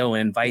Emma Stone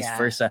and vice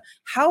versa,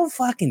 how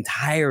fucking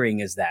tiring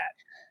is that?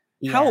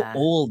 How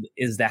old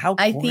is that? How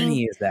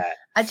corny is that?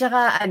 At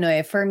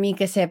saka, for me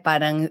kasi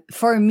parang,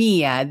 for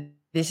me,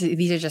 these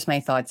are just my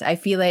thoughts. I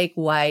feel like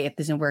why it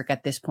doesn't work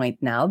at this point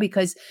now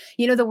because,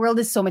 the world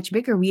is so much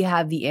bigger. We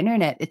have the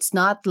internet. It's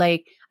not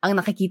like ang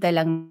nakikita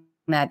lang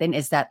natin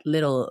is that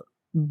little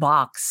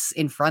box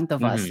in front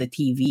of us, the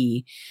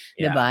TV.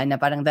 Diba? Na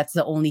parang that's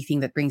the only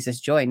thing that brings us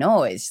joy.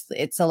 No, it's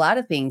a lot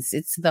of things.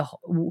 It's the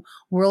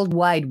World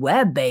Wide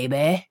Web,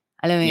 baby.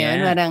 Alam mo yun?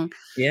 Parang,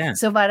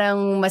 so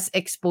parang mas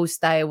exposed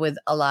tayo with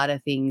a lot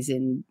of things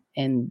and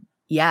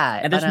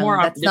there's more.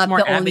 That's there's not more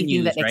the avenues, only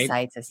thing that right?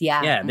 excites us.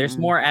 There's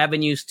more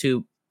avenues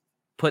to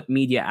put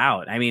media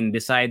out. I mean,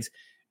 besides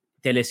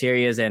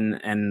teleseries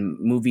and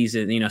movies,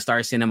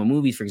 Star Cinema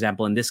movies, for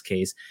example, in this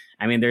case,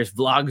 I mean, there's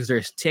vlogs,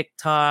 there's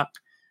TikTok,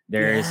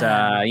 there's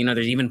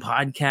there's even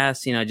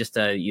podcasts. Just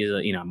to use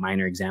a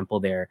minor example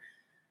there.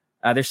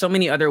 There's so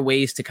many other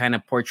ways to kind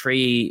of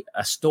portray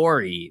a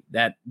story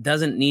that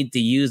doesn't need to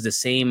use the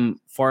same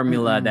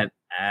formula that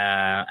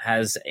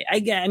has. I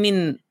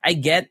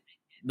get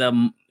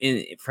from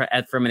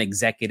an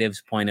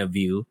executive's point of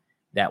view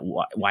that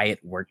why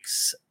it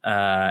works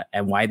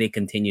and why they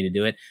continue to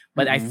do it.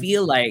 But I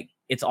feel like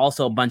it's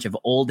also a bunch of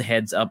old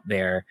heads up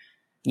there,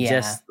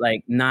 just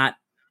like not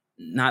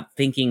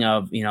thinking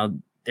of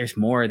there's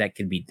more that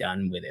could be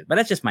done with it. But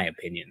that's just my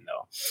opinion,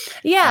 though.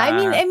 Yeah,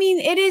 I mean,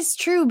 it is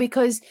true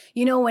because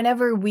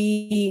whenever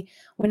we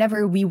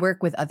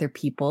work with other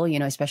people,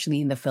 especially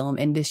in the film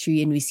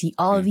industry, and we see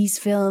all of these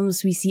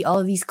films, we see all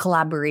of these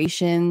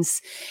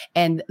collaborations,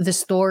 and the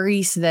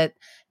stories that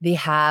they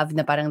have,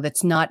 na parang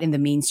that's not in the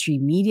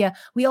mainstream media.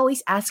 We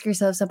always ask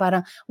ourselves, na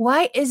parang,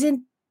 why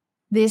isn't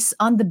this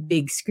on the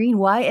big screen?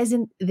 Why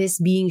isn't this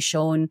being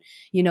shown,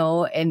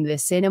 in the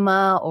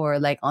cinema or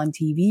like on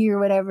TV or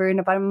whatever?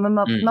 Na parang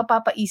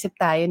mapapaisip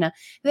tayo na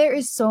there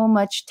is so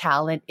much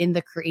talent in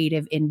the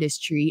creative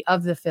industry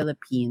of the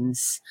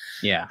Philippines.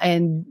 Yeah.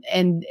 And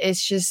it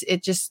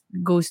just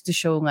goes to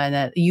show nga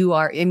na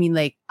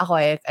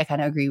I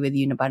kind of agree with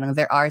you na parang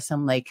there are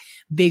some like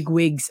big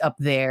wigs up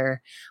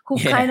there who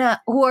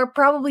are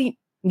probably,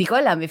 hindi ko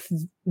alam if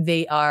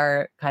they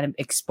are kind of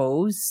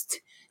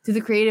exposed to the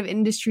creative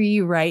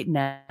industry right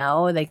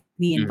now, like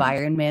the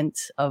environment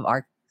of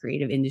our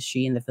creative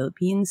industry in the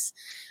Philippines.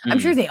 I'm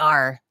sure they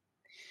are,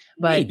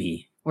 but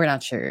maybe we're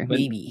not sure.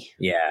 Maybe.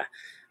 Yeah.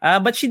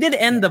 But she did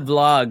end the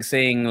vlog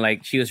saying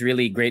like she was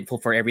really grateful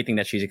for everything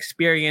that she's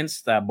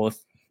experienced,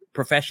 both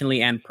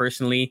professionally and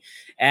personally.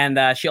 And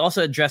she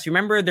also addressed,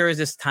 remember there was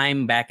this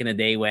time back in the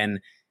day when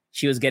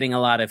she was getting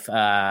a lot of,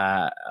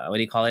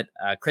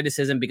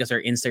 criticism because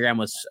her Instagram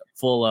was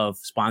full of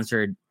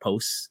sponsored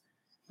posts.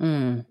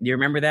 Do you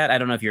remember that? I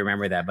don't know if you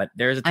remember that, but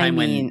there's a time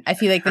when I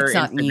feel like that's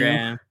not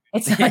Instagram, new.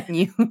 It's not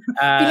new.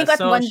 Feeling ko at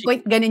one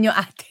point ganun yung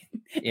atin.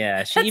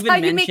 Yeah, she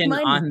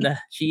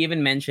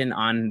even mentioned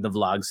on the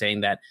vlog saying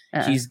that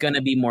she's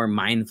gonna be more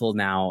mindful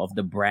now of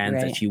the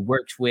brands that she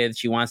works with.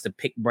 She wants to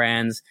pick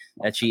brands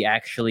that she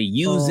actually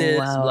uses.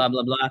 Blah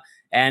blah blah.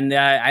 And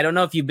I don't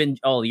know if you've been.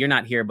 Oh, you're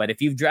not here, but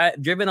if you've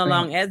driven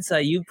along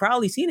EDSA, you've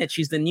probably seen it.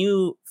 She's the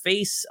new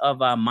face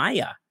of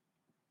Maya.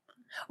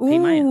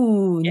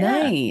 Ooh,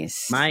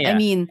 nice. Maya. I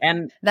mean,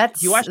 and that's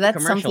if you watch the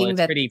commercial, something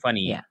it's pretty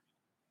funny. Yeah.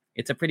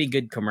 It's a pretty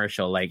good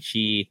commercial. Like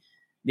she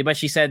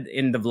said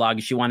in the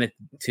vlog, she wanted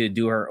to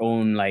do her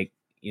own, like,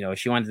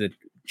 she wanted to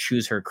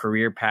choose her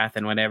career path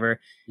and whatever.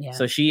 Yeah.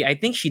 So I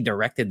think she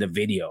directed the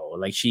video.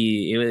 Like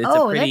it's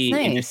a pretty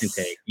interesting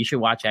take. You should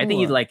watch it. I think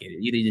you'd like it.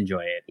 You'd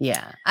enjoy it.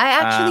 Yeah. I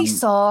actually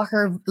saw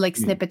her like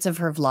snippets of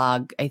her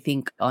vlog, I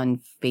think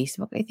on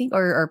Facebook,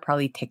 or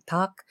probably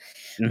TikTok.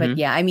 But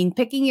yeah, I mean,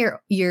 picking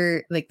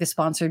your like the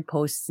sponsored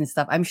posts and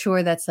stuff, I'm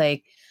sure that's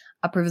like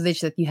a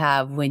privilege that you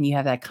have when you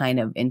have that kind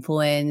of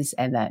influence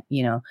and that,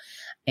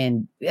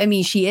 and I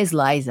mean, she is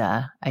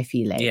Liza, I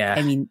feel like. Yeah,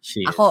 I mean,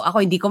 she ako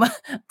is. hindi ko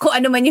kung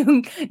ano man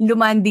yung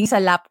lumanding sa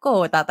lap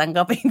ko,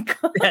 tatanggapin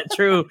ko. Yeah,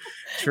 true.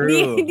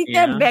 Hindi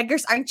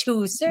beggars aren't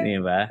choosers.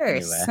 Diba?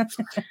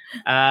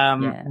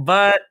 Yeah.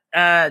 But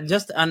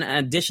just in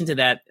addition to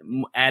that,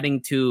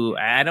 adding to,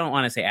 I don't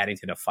want to say adding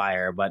to the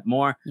fire, but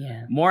more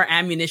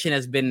ammunition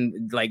has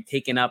been like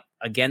taken up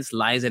against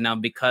Liza now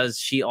because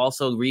she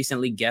also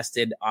recently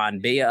guested on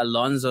Bea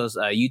Alonso's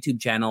YouTube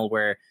channel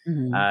where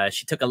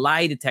she took a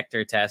lie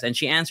detector test and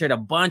she answered a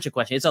bunch of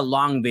questions. It's a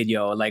long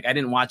video. Like I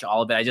didn't watch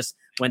all of it. I just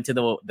went to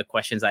the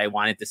questions I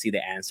wanted to see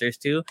the answers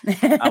to.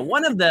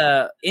 One of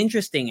the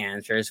interesting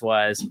answers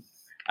was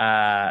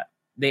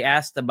they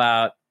asked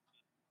about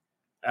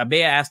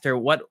Bea asked her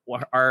what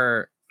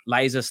are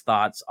Liza's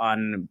thoughts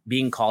on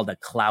being called a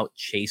clout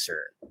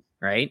chaser,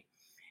 right?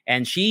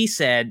 And she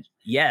said,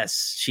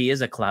 yes, she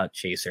is a clout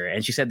chaser.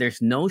 And she said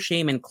there's no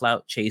shame in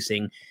clout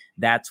chasing.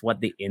 That's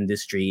what the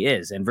industry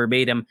is. And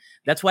verbatim,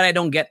 that's what I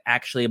don't get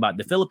actually about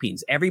the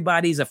Philippines.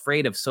 Everybody's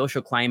afraid of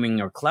social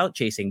climbing or clout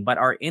chasing, but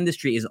our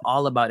industry is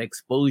all about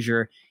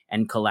exposure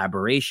and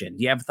collaboration.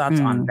 Do you have thoughts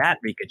on that,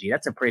 Rika G?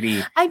 That's a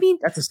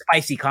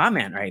spicy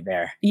comment right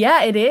there.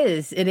 Yeah, it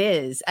is. It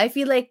is. I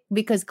feel like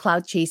because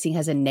clout chasing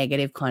has a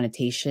negative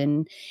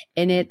connotation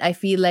in it, I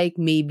feel like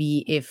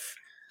it's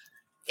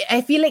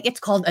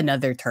called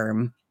another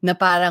term. Na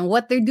parang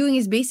what they're doing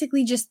is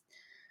basically just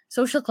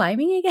social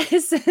climbing, I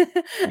guess.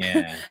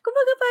 Yeah.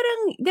 Kumbaga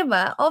parang,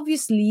 diba?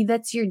 Obviously,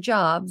 that's your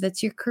job,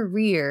 that's your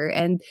career,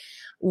 and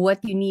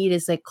what you need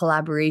is like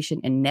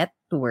collaboration and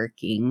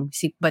networking.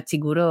 But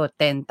siguro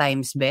 10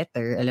 times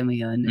better, alam mo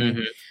yun?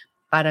 Mm-hmm.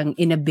 Parang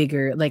in a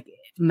bigger like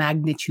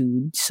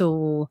magnitude.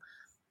 So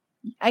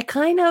I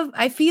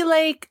feel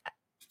like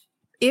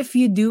if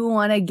you do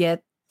want to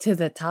get to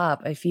the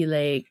top, I feel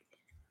like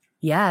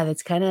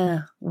that's kind of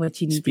what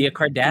you need Just be a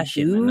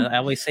Kardashian. do. I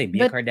always say, be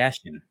a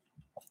Kardashian.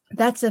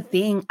 That's the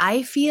thing.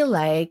 I feel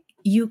like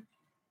you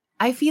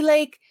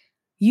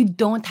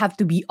don't have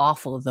to be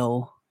awful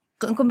though.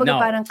 Kumbaga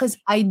parang, because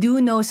I do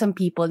know some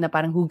people na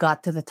parang who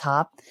got to the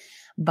top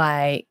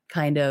by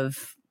kind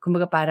of,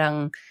 kumbaga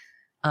parang,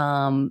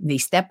 they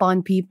step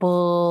on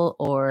people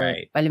or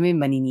alam mo yun,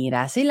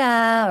 maninira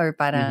sila or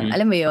parang,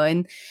 alam mo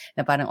yun,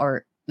 na parang,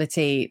 or let's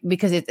say,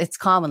 because it's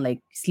common, like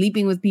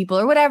sleeping with people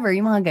or whatever,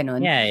 yung mga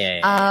ganun.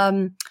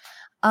 Yeah.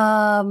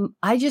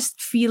 I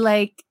just feel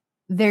like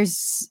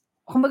there's,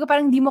 kumbaga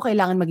parang di mo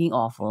kailangan maging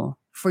awful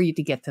for you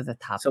to get to the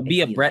top. So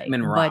be a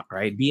Bretman Rock,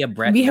 right? Be a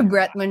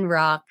Bretman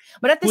Rock.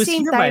 But at the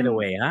same time, by the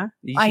way, huh?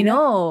 I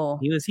know.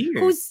 He was here.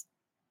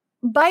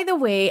 By the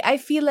way, I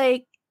feel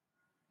like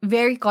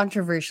very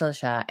controversial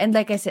siya. And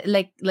like I said,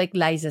 like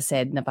Liza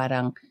said, na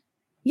parang,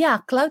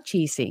 clout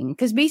chasing.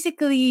 Because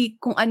basically,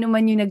 kung ano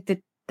man yung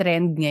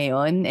nagtitrend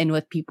ngayon and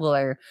what people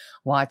are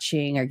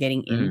watching or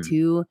getting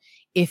into,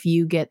 if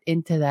you get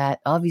into that,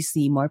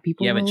 obviously more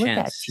people will look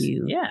at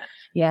you.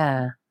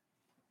 Yeah.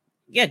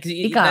 Yeah, because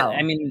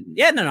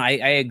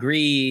I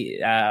agree.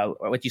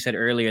 What you said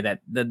earlier, that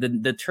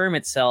the term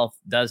itself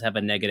does have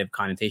a negative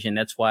connotation.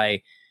 That's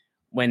why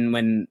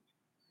when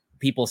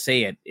people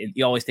say it,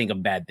 you always think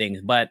of bad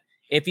things. But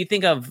if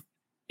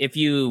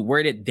you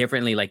word it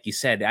differently, like you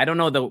said, I don't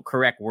know the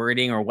correct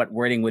wording or what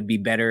wording would be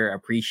better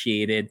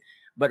appreciated.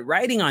 But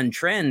riding on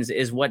trends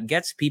is what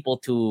gets people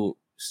to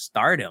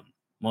stardom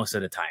most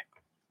of the time,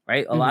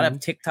 right? A lot of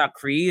TikTok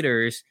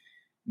creators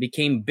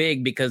became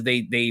big because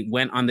they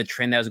went on the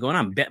trend that was going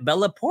on.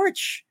 Bella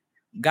Porch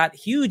got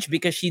huge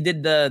because she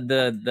did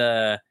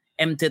the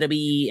M to the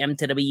B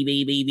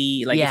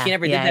baby. Like if she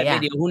never did that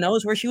video, who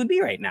knows where she would be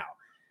right now?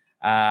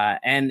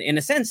 And in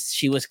a sense,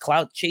 she was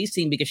clout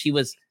chasing because she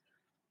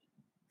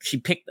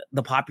picked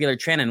the popular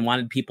trend and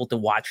wanted people to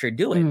watch her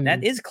do it.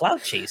 That is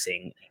clout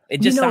chasing. It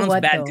just sounds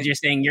bad because you're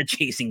saying you're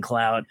chasing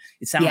clout.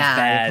 It sounds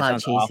bad. It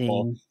sounds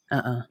awful.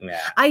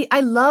 Yeah.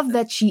 I love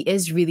that she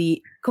is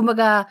really,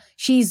 kumbaga,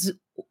 she's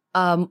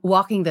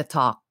walking the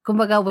talk.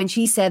 Kumbaga, when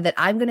she said that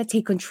I'm going to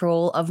take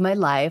control of my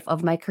life,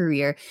 of my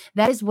career,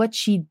 that is what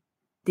she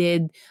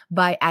did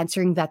by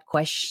answering that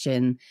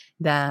question.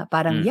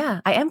 Parang,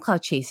 I am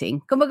clout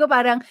chasing. Kumbaga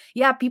parang,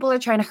 people are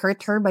trying to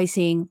hurt her by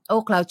saying,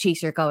 oh, clout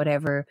chaser ka,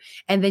 whatever.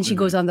 And then she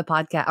goes on the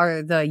podcast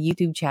or the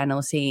YouTube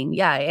channel saying,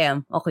 I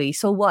am. Okay,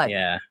 so what?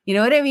 Yeah. You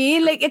know what I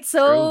mean? Like, it's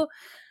so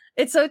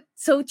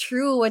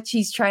true what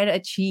she's trying to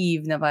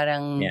achieve na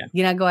parang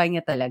ginagawa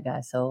niya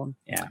talaga. So,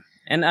 yeah.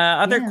 And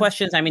other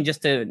questions, I mean,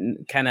 just to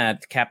kind of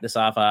cap this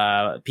off,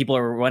 people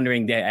are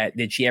wondering,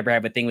 did she ever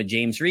have a thing with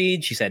James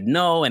Reid? She said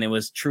no, and it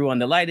was true on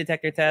the lie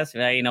detector test.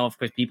 Of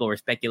course, people were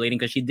speculating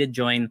because she did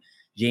join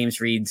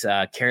James Reid's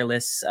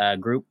Careless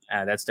group.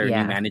 That's their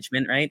new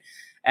management, right?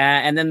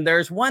 And then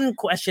there's one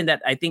question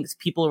that I think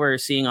people were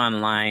seeing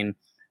online.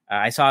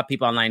 I saw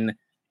people online,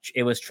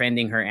 it was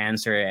trending her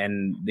answer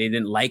and they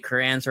didn't like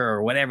her answer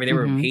or whatever. They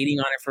were hating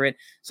on her for it.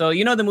 So,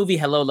 the movie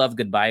Hello, Love,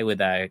 Goodbye with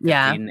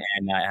Katrin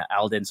and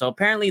Alden. So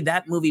apparently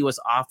that movie was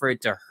offered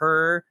to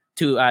her,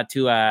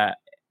 to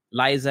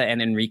Liza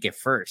and Enrique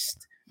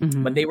first.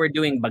 but they were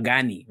doing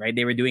Bagani, right?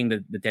 They were doing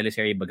the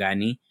teleserye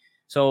Bagani.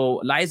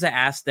 So Liza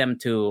asked them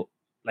to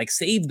like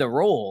save the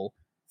role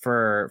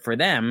for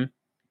them.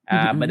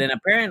 But then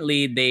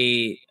apparently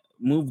they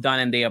moved on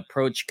and they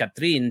approached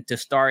Catherine to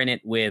star in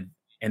it with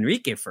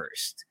Enrique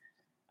first.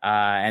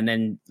 And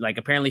then like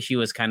apparently she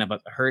was kind of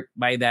hurt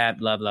by that,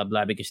 blah blah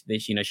blah, because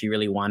she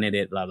really wanted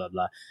it, blah blah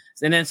blah.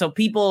 And then so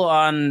people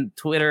on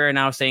Twitter are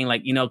now saying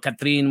like,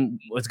 Catherine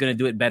was gonna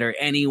do it better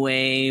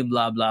anyway,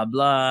 blah blah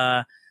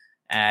blah.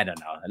 I don't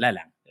know. Wala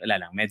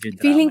lang. Medyo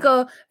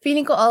drama.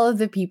 Feeling ko all of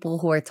the people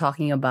who are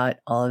talking about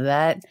all of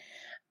that,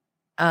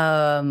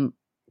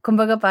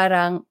 kumbaga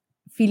parang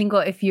feeling ko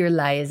if you're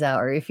Liza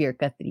or if you're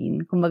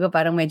Catherine, kumbaga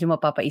parang medyo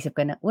mapapaisip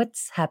ka na,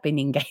 what's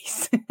happening,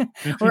 guys?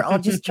 We're all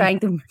just trying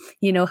to,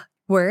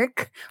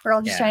 work. We're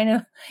all just trying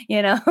to,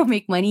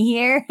 make money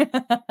here.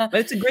 But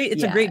it's a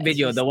great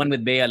video, the one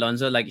with Bea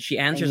Alonzo. Like she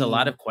answers a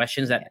lot of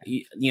questions that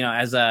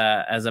as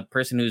a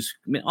person who's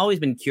always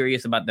been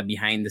curious about the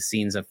behind the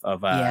scenes of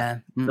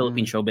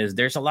Philippine showbiz,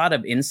 there's a lot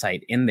of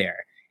insight in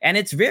there. And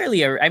it's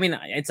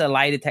it's a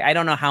lie detector. I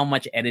don't know how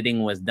much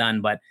editing was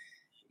done, but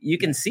you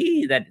can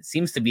see that it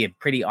seems to be a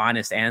pretty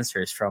honest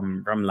answers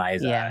from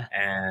Liza. Yeah.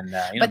 And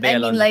but I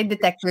mean,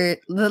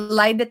 the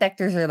lie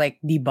detectors are like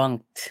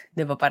debunked.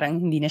 Diba? Parang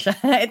hindi na siya.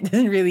 It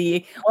doesn't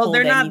really. Well,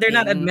 they're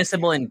not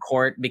admissible in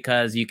court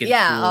because you can.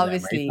 Yeah, fool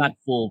obviously. Them, right?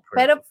 It's not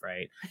foolproof,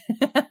 right?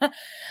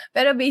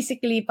 Pero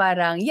basically,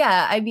 parang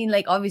I mean,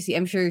 like obviously,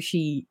 I'm sure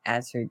she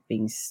answered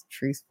things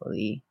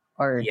truthfully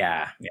or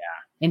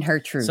in her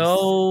truth.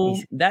 So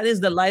basically. That is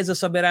the Liza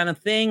Soberano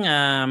thing.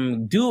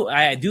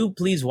 Do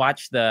please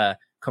watch the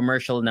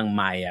commercial ng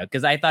Maya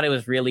because I thought it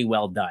was really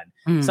well done.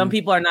 Some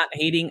people are not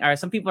hating or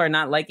some people are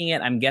not liking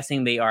it. I'm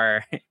guessing they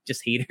are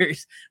just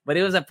haters, but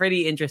it was a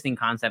pretty interesting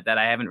concept that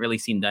I haven't really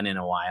seen done in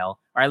a while,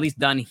 or at least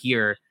done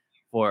here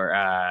for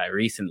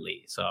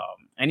recently. So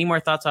any more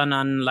thoughts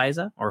on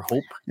Liza or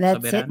Hope? That's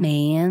Soberano? It,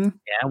 man.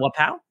 Yeah,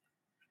 wapow?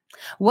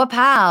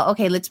 Wapow.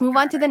 Okay, let's move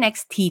on to the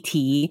next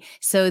TT.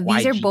 So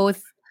these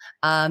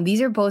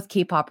are both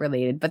K-pop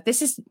related, but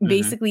this is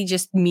basically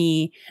just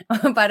me.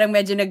 Parang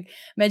medyo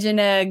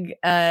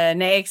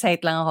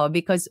na-excite lang ako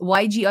because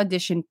YG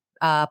Audition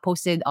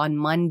posted on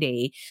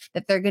Monday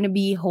that they're going to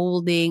be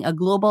holding a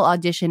global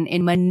audition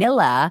in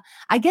Manila.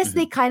 I guess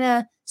they kind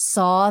of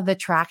saw the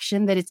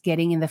traction that it's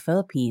getting in the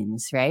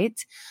Philippines, right?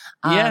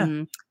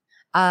 Yeah.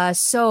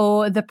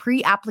 So the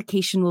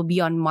pre-application will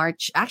be on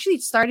actually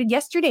it started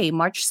yesterday,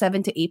 March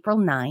 7 to April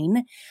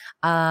 9.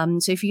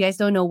 So if you guys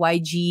don't know,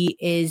 YG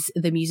is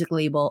the music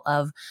label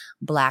of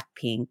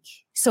Blackpink.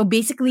 So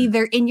basically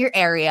they're in your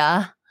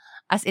area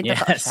as in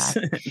yes.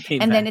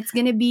 And then it's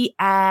going to be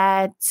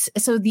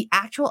so the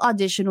actual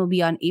audition will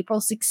be on April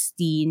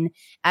 16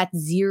 at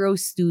Zero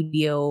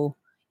Studio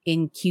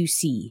in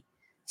QC.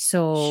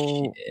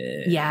 So,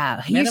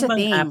 here's the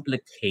thing.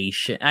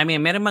 Application. I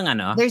mean, meron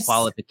bang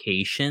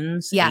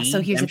qualifications. Yeah, age?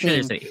 so here's I'm the sure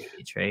thing. There's an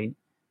age, right?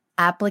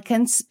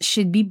 Applicants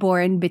should be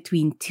born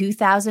between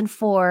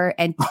 2004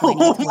 and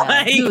 2012. Oh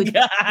my Dude,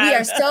 God. we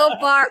are so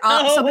far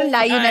off. Sobrang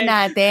layo na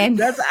natin.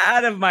 That's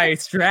out of my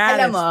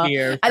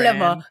stratosphere, Alam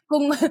mo,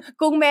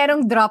 kung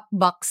merong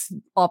Dropbox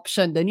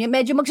option doon,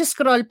 medyo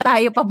mag-scroll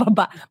pa tayo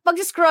pababa.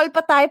 Mag-scroll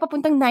pa tayo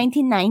papuntang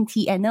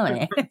 1990,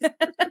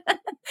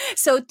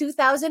 So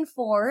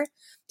 2004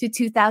 to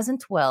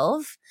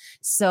 2012.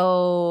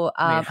 So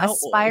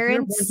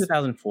aspirants. Wait,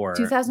 2004.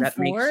 2004. That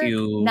makes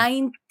you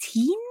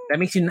 19. That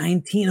makes you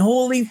 19.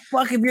 Holy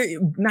fuck! If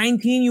you're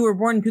 19, you were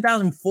born in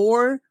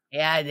 2004.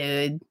 Yeah,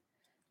 dude.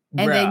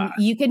 And then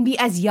you can be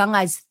as young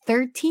as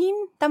 13.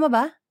 Tama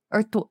ba?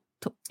 Or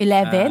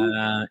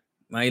 11?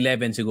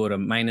 11 siguro.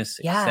 Minus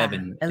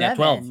 7. 11. Yeah,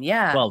 12.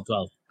 Yeah. 12.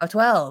 Oh,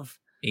 12.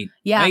 8.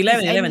 Yeah.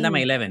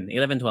 11.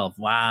 11, 12.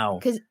 Wow.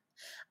 Because,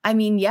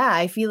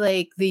 I feel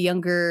like the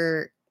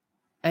younger,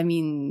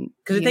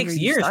 because it takes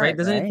years, right?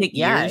 Doesn't it take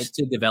years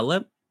to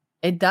develop?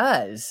 It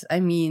does.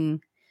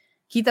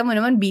 Kita mo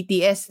naman,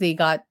 BTS, they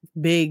got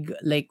big,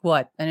 like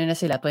what? Ano na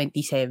sila?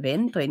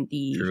 27?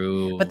 20?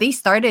 True. But they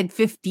started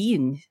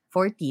 15,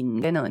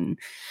 14, ganon.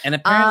 And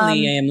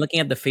apparently, I am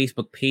looking at the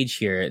Facebook page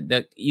here,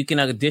 that you can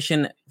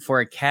audition for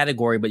a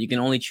category, but you can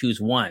only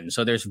choose one.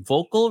 So there's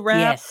vocal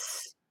rap.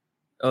 Yes.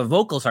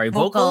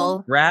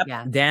 Vocal, rap,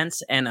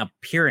 dance, and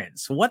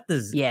appearance. What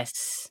does...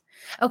 Yes.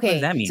 Okay. What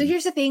does that mean? So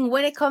here's the thing.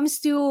 When it comes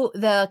to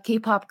the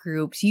K-pop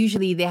groups,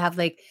 usually they have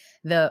like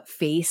the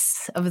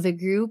face of the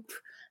group.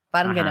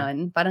 Parang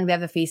ganon. Parang they have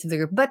the face of the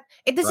group. But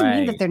it doesn't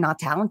mean that they're not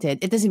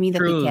talented. It doesn't mean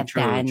that they can't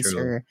dance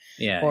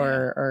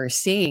or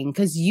sing.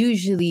 Because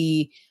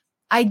usually,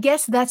 I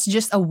guess that's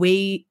just a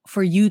way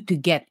for you to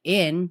get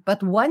in.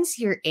 But once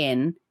you're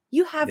in,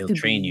 you have to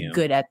be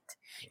good at...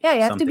 Yeah,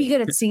 you have to be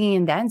good at singing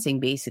and dancing,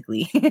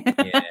 basically.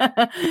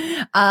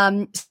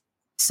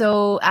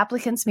 So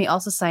applicants may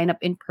also sign up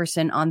in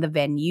person on the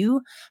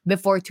venue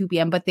before 2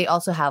 p.m., but they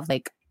also have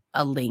like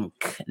a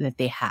link that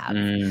they have.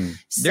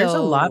 There's a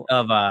lot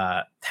of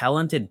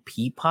talented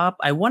P-pop.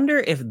 I wonder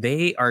if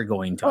they are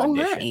going to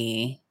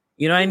audition.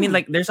 You know what I mean?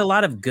 Like, there's a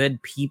lot of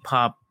good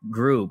P-pop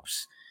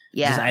groups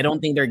Just Yeah. I don't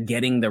think they're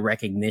getting the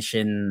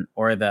recognition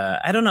or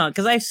I don't know,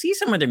 because I see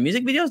some of their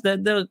music videos.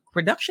 The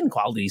production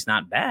quality is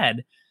not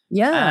bad.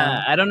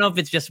 Yeah. I don't know if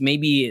it's just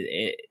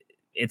maybe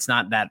it's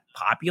not that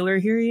popular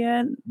here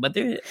yet, but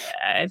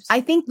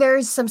I think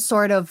there's some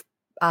sort of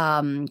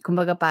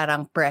kumbaga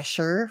parang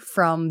pressure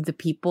from the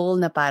people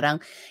na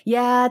parang,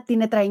 yeah,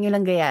 tinatry nyo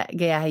lang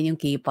gayahin yung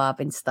K-pop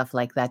and stuff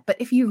like that. But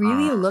if you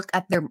really look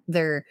at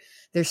their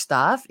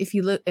stuff, if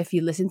you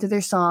listen to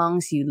their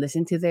songs, you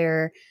listen to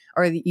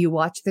or you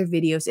watch their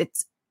videos,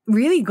 it's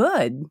really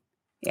good.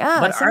 Yeah,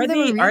 but some of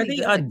them are really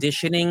they good.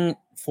 auditioning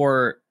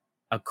for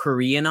a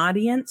Korean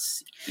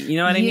audience? You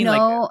know what I You mean?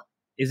 know, Like,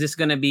 is this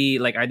gonna be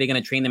like, are they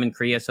gonna train them in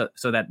Korea so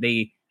that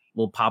they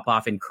will pop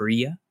off in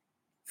Korea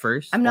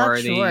first? I'm Or not are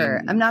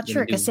sure. I'm not they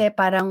sure gonna do? kasi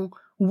parang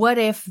what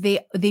if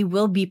they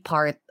will be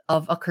part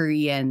of a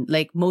Korean,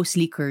 like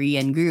mostly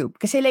Korean group?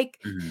 Kasi like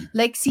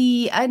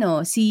si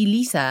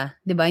Lisa,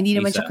 'di ba? Hindi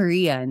naman siya Lisa.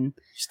 Korean.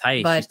 She's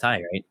Thai. But She's Thai,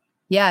 right?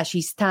 yeah,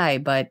 she's Thai,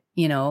 but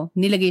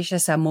nilagay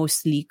siya sa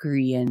mostly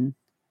Korean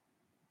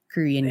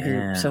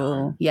group.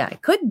 So yeah,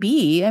 it could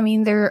be. I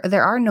mean, there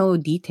are no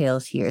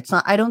details here. It's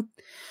not. I don't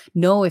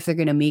know if they're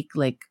gonna make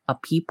like a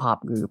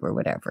P-pop group or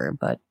whatever.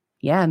 But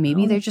yeah,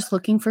 maybe they're just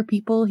looking for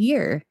people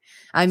here.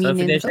 I So mean,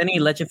 if there's any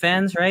Leche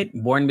fans, right,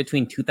 born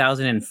between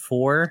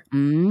 2004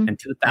 and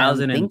I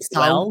don't think so.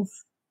 2012,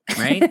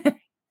 right?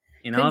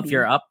 You know, Could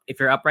if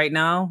you're up right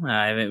now,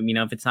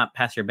 if it's not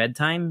past your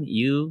bedtime,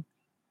 you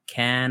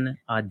can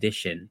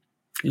audition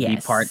to be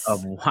part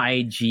of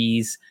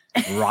YG's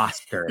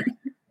roster.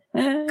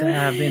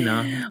 Grabe,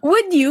 no?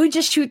 Would you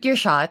just shoot your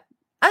shot?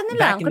 Ano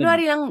lang,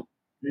 kunwari lang.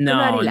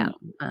 Kunwari lang.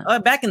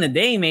 Back in the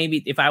day,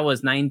 maybe if I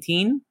was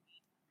 19.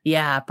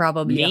 Yeah,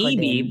 probably.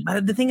 Maybe.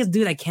 But the thing is,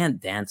 dude, I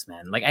can't dance,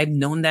 man. Like, I've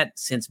known that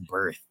since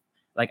birth.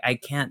 Like, I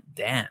can't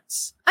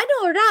dance.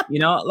 Ano, rap? You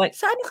know, like,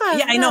 Saan ka?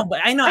 yeah, I know, but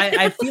I know.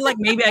 I feel like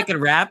maybe I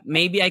could rap.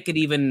 Maybe I could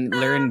even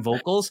learn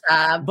vocals.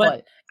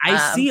 But I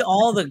see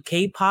all the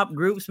K-pop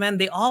groups, man.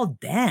 They all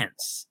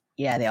dance.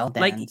 Yeah, they all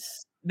dance. Like,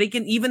 they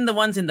can, even the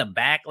ones in the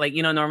back, like,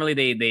 normally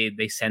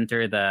they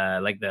center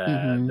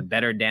the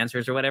better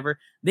dancers or whatever.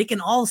 They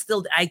can all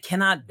still. I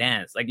cannot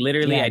dance. Like,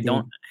 literally, I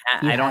don't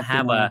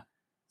have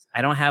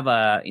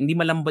a hindi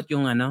malambot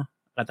yung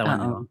katawan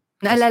mo.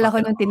 Naalala ko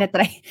nung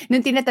tinatry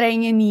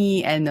niyo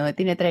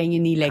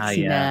ni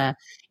Lexi na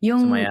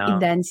yung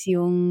i-dance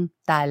yung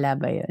tala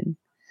ba yun?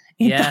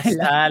 Yes,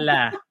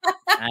 tala.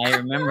 I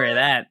remember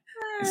that.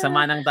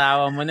 Sama ng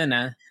tawa mo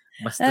nun,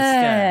 Bastos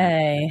ka.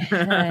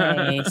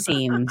 Ay,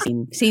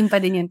 same pa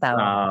din yung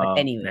tawa. But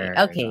anyway,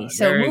 okay,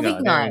 so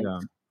moving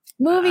on.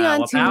 Moving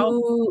on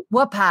to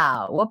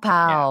Wapow.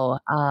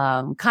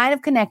 Yeah. Kind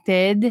of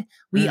connected.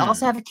 We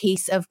also have a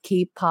case of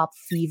K-pop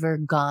fever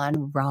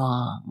gone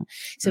wrong.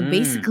 So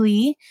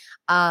basically,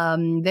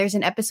 there's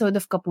an episode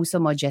of Kapuso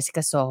Mo,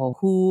 Jessica Soho,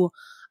 who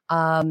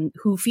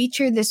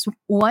featured this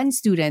one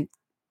student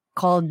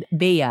called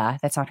Bea.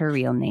 That's not her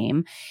real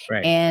name.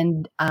 Right.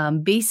 And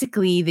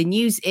basically, the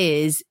news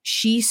is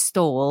she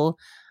stole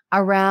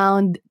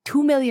around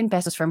 2 million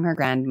pesos from her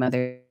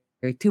grandmother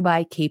to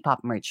buy K-pop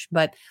merch.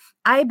 But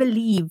I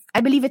believe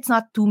it's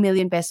not 2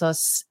 million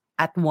pesos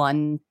at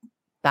one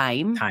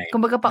time.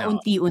 Kumbaga pa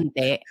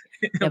unti-unti.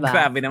 Diba?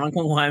 Grabe naman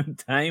kung one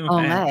time. Oo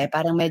nga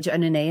parang medyo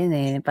na yun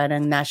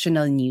parang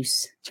national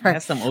news.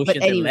 That's some Ocean's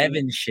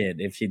 11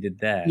 shit if she did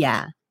that.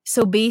 Yeah.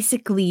 So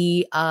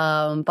basically,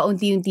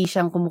 paunti-unti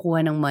siyang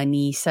kumukuha ng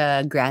money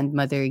sa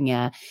grandmother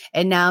niya.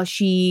 And now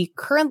she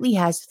currently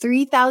has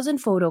 3,000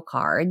 photo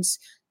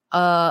cards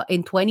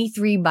in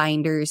 23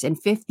 binders and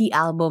 50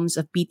 albums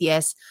of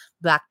BTS,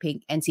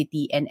 Blackpink,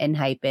 NCT, and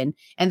ENHYPEN,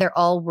 and they're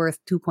all worth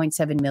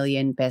 2.7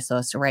 million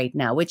pesos right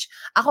now. Which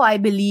I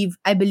believe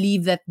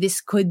that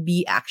this could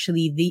be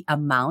actually the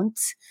amount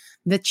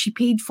that she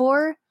paid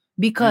for,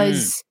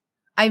 because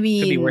I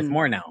mean, could be worth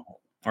more now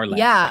or less.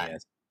 Yeah,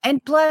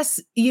 and plus,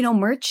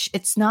 merch,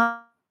 it's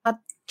not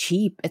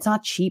cheap. It's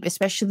not cheap,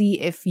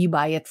 especially if you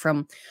buy it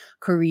from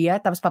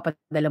Korea. Tapos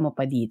papadala mo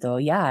pa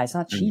dito. Yeah, it's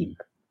not cheap.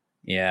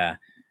 Yeah.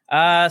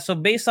 So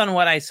based on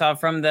what I saw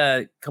from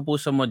the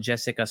Kapuso Mo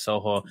Jessica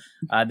Soho,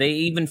 they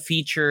even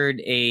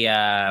featured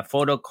a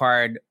photo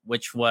card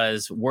which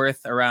was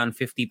worth around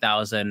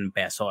 50,000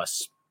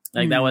 pesos.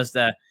 Like that was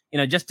the,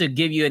 just to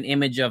give you an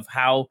image of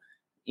how,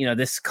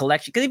 this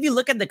collection. Because if you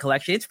look at the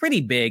collection, it's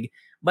pretty big,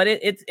 but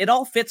it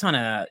all fits on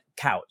a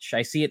couch.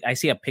 I see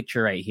a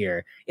picture right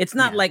here. It's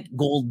not like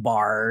gold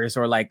bars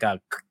or like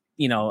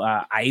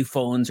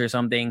iPhones or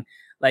something.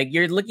 Like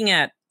you're looking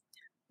at.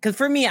 Because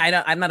for me,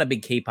 I'm not a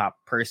big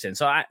K-pop person,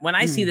 so when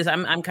I see this,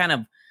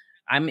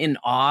 I'm in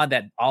awe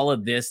that all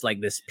of this,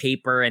 like this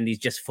paper and these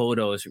just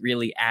photos,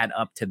 really add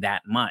up to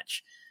that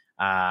much.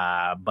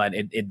 But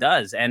it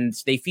does, and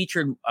they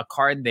featured a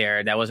card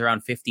there that was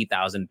around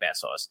 50,000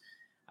 pesos,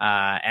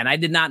 and I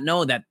did not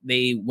know that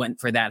they went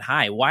for that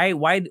high. Why?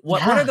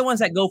 What are the ones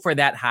that go for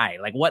that high?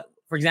 Like what?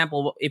 For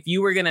example, if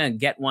you were gonna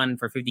get one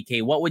for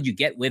 50K, what would you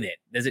get with it?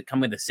 Does it come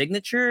with a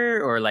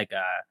signature or like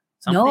a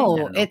something? I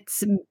No, don't know.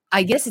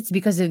 I guess it's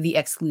because of the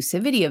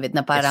exclusivity of it. Na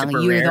It's parang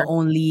super you're the rare.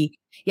 only,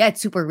 yeah, it's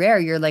super rare.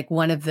 You're like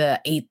one of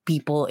the 8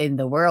 people in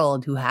the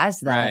world who has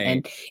that. Right.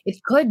 And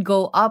it could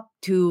go up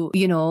to,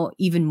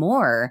 even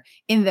more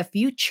in the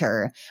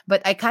future.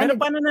 But Pero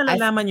paano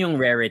nalalaman yung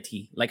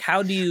rarity? Like,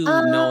 how do you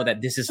know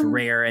that this is um,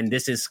 rare and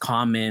this is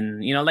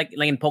common? Like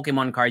in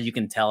Pokemon cards, you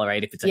can tell,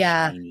 right, if it's a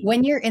yeah, shiny.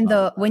 when you're in Blah,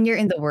 blah, the blah. when you're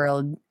in the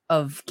world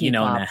of You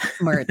know na.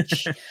 K-pop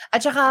merch.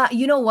 At saka,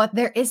 you know what?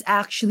 There is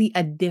actually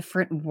a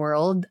different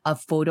world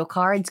of photo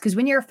cards because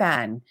when you're a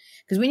fan,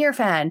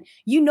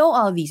 you know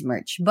all these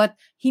merch, but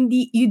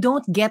you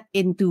don't get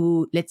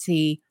into, let's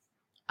say,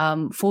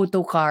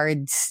 photo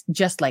cards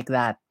just like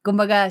that.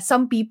 Kumbaga,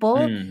 some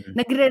people Mm,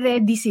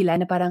 nagre-ready sila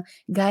na parang,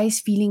 guys,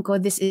 feeling ko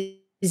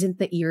isn't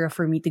the era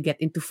for me to get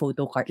into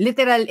photo card.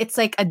 Literal, it's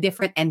like a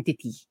different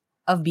entity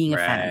of being a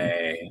fan.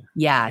 right.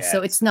 Yeah,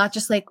 so Yes. it's not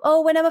just like,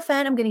 oh, when I'm a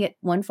fan, I'm gonna get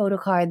one photo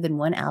card, then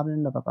one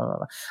album, blah, blah, blah, blah,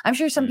 blah. I'm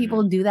sure some Mm.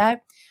 people do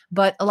that,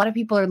 but a lot of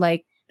people are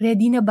like,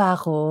 ready na ba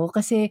ako?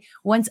 Kasi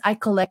once I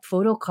collect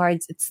photo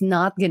cards, it's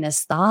not gonna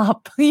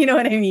stop. You know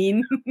what I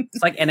mean?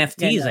 It's like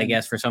NFTs, I Ganon.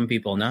 guess, for some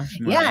people, no?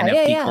 Mga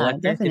NFT Yeah,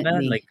 collectors, diba?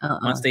 definitely. Like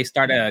once they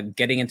start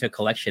getting into a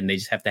collection, they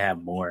just have to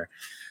have more.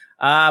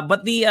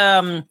 But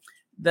the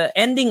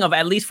ending of,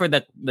 at least for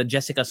the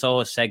Jessica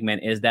Soho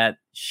segment, is that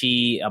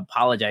she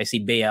apologized. See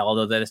Bea,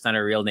 although that is not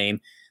her real name,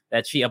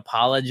 that she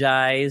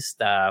apologized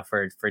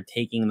for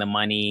taking the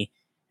money,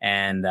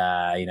 and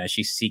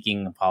she's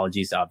seeking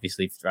apologies,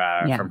 obviously,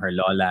 from her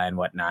Lola and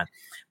whatnot.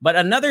 But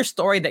another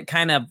story that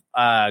kind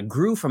of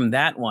grew from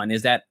that one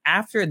is that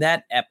after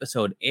that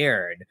episode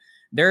aired,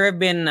 there have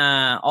been,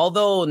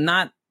 although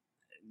not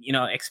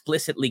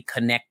explicitly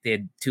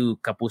connected to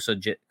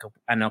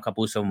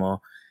Kapuso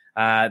Mo,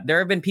 there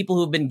have been people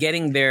who've been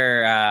getting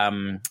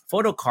their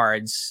photo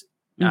cards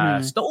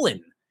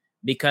stolen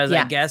because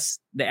I guess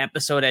the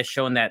episode has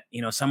shown that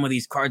some of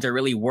these cards are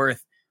really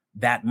worth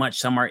that much.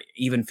 Some are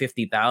even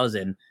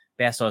 50,000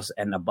 pesos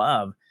and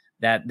above.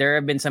 That there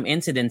have been some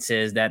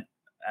incidences that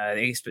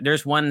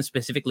there's one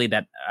specifically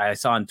that I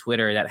saw on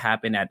Twitter that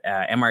happened at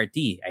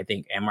MRT, I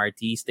think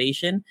MRT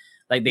station.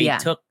 Like they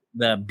took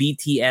the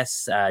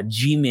BTS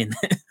Jimin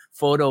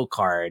photo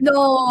card.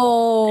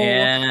 No.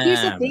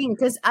 Here's the Yeah. thing,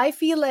 because I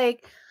feel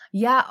like,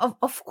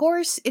 of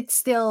course, it's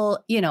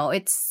still,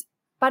 it's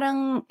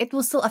parang it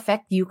will still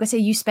affect you kasi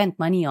you spent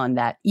money on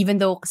that. Even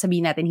though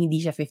sabihin natin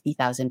hindi siya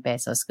 50,000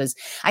 pesos. Because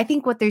I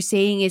think what they're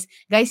saying is,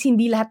 guys,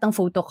 hindi lahat ng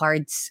photo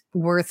cards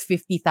worth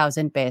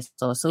 50,000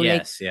 pesos. So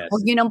yes.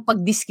 huwag nyo nang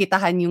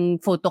pagdiskitahan yung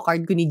photo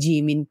card ko ni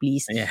Jimin,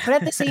 please. Yeah. But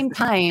at the same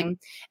time,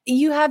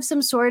 you have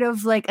some sort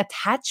of like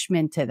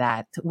attachment to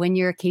that when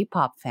you're a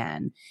K-pop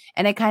fan.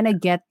 And I kind of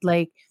get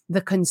like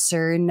the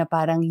concern na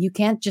parang you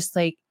can't just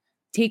like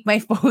take my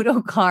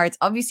photo cards.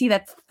 Obviously,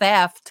 that's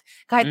theft.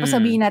 Kahit pa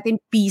sabihin natin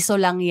piso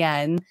lang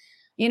yan,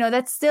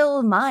 that's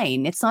still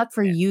mine. It's not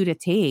for you to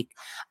take.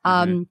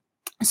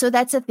 So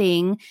that's a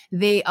thing.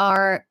 They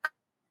are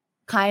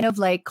kind of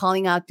like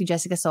calling out to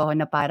Jessica Soho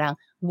na parang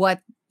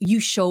what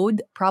you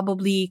showed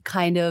probably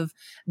kind of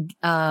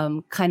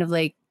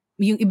like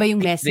yung iba yung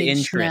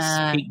message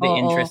pique the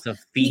interest of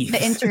thieves. Pique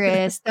the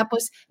interest.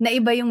 Tapos,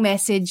 naiba yung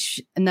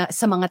message na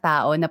sa mga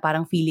tao na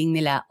parang feeling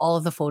nila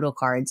all the photo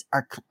cards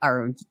are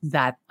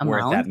that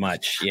amount. Worth that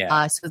much, yeah.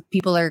 So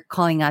people are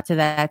calling out to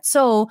that.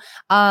 So,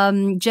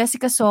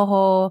 Jessica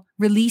Soho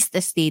released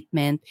a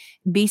statement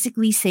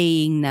basically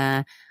saying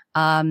na,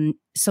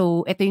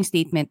 so ito yung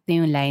statement, ito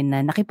yung line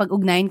na,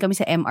 nakipag-ugnayan kami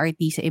sa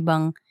MRT sa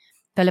ibang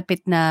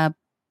kalapit na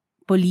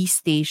police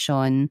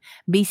station.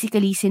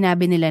 Basically,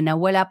 sinabi nila na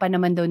wala pa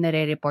naman daw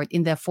nare-report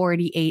in the past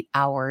 48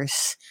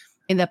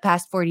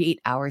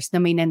 hours na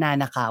may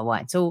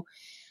nananakawan. So,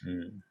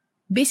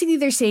 basically,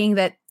 they're saying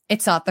that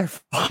it's not their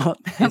fault.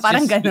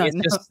 Parang ganon. It's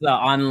just the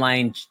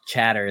online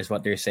chatter is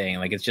what they're saying.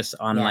 Like, it's just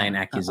online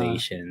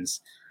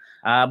accusations.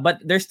 But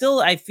there's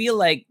still, I feel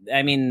like,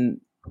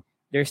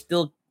 there's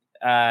still,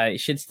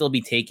 should still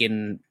be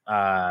taken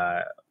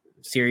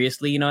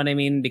seriously, you know what I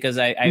mean? Because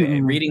I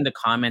reading the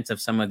comments of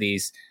some of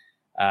these,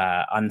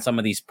 on some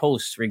of these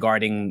posts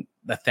regarding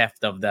the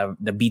theft of the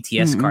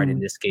BTS card,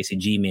 in this case,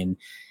 Jimin,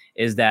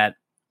 is that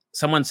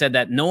someone said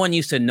that no one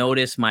used to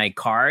notice my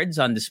cards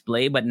on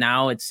display, but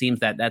now it seems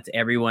that that's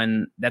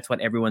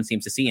what everyone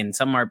seems to see. And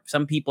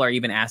some people are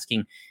even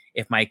asking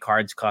if my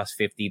cards cost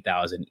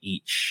 50,000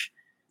 each.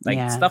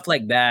 Like stuff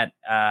like that.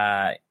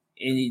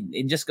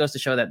 It just goes to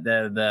show that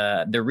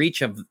the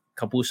reach of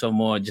Kapuso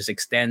Mo just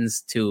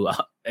extends to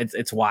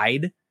it's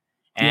wide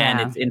and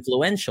it's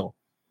influential.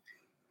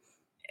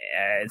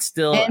 It's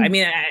still,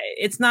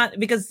 it's not,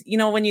 because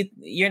when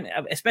you're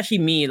especially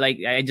me, like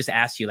I just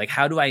asked you, like,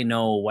 how do I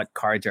know what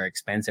cards are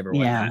expensive or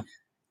whatnot?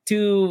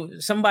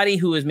 To somebody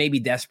who is maybe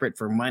desperate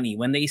for money,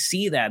 when they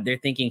see that, they're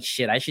thinking,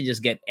 shit, I should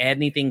just get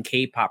anything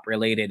K-pop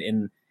related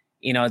and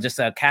just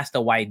cast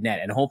a wide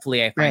net, and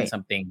hopefully I find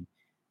something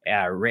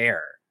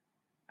rare.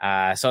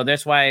 So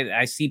that's why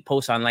I see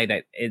posts online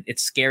that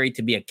it's scary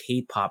to be a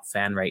K-pop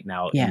fan right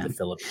now in the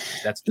Philippines.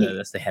 That's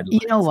the headline.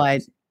 You know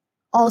what?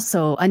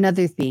 Also,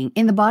 another thing,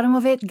 in the bottom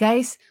of it,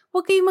 guys,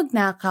 Huwag kayong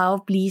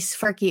magnakaw, please,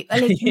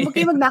 like, huwag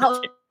kayong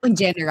magnakaw in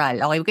general.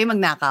 Okay, huwag kayong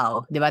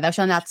magnakaw. Di ba? Thou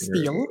shall not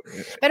steal.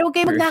 Pero huwag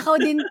kayong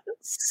magnakaw din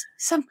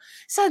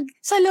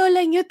sa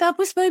lola nyo,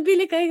 tapos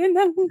mabili kayo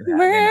ng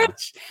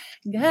merch.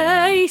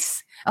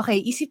 Guys! Okay,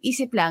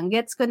 isip-isip lang.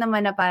 Gets ko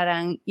naman na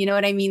parang, you know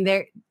what I mean?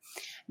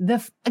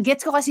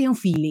 Gets ko kasi yung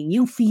feeling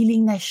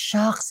na,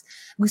 shucks,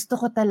 gusto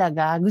ko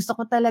talaga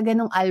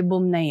nung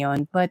album na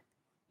yon, but,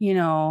 you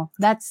know,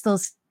 that's still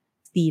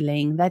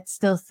stealing, that's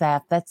still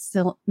theft, that's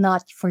still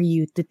not for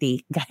you to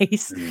take,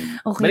 guys.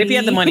 Okay. But if you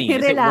had the money,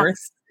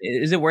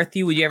 is it worth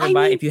you? Would you ever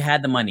buy, if you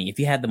had the money,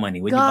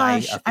 would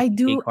gosh, you buy a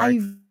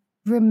card?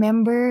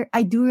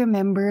 I do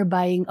remember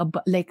buying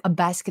a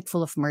basket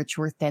full of merch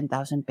worth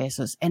 10,000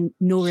 pesos and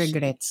no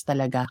regrets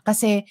talaga.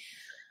 Kasi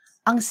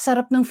ang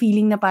sarap ng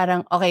feeling na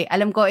parang, okay,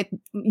 alam ko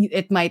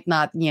it might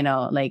not, you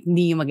know, like,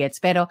 hindi yung magets.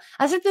 Pero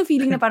ang sarap ng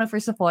feeling na parang,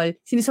 first of all,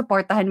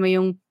 sinusuportahan mo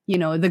yung, you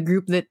know, the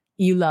group that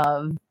you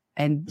love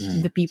and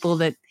the people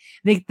that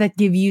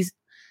give you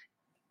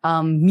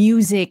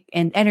music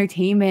and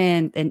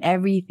entertainment and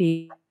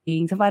everything.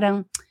 So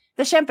parang,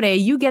 syempre,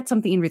 you get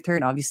something in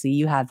return, obviously.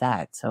 You have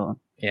that, so.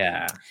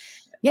 Yeah.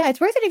 Yeah, it's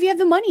worth it if you have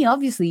the money,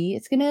 obviously.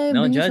 It's gonna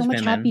bring you so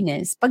much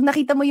happiness. Pag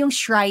nakita mo yung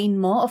shrine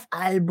mo of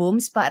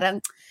albums,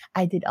 parang,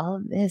 I did all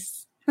of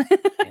this.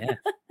 Yeah.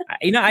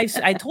 You know, I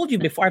told you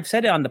before, I've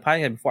said it on the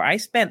podcast before, I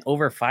spent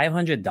over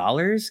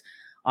 $500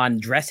 on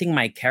dressing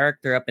my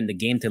character up in the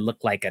game to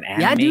look like an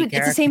anime character.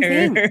 It's the same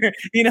thing.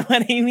 You know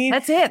what I mean?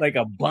 That's it. Like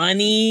a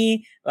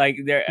bunny, like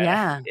they're,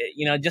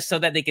 you know, just so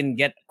that they can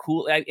get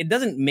cool. It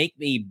doesn't make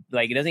me,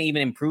 like, it doesn't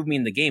even improve me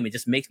in the game. It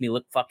just makes me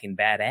look fucking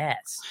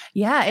badass.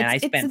 Yeah, and I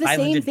spent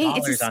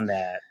 $500 on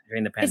that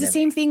during the pandemic. It's the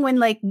same thing when,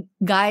 like,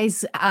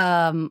 guys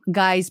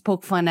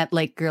poke fun at,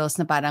 like, girls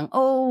na parang,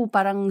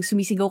 parang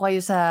sumisigaw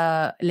kayo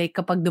sa, like,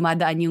 kapag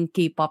dumadaan yung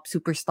K-pop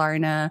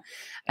superstar na,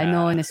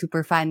 na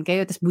super fan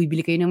kayo, tapos bibili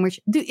kayo ng merch.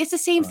 Dude, it's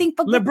the same thing.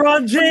 Pag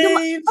LeBron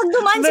James! Pag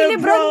dumaan si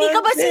LeBron, hindi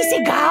ka ba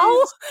sisigaw?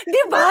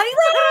 Di ba?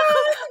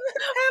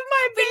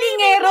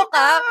 Pilingero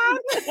ka.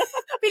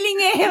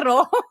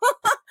 Pilingero.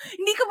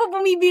 Hindi ka ba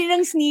bumibili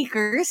ng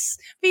sneakers?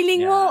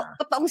 Feeling mo,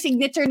 totoong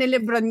signature ni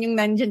LeBron yung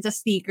nandyan sa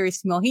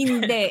sneakers mo.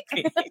 Hindi.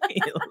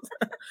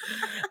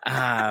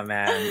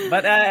 Man.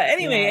 But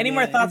anyway, any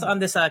more thoughts on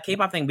this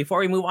K-pop thing before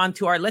we move on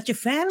to our Let Your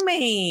Fan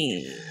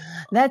Mail?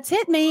 That's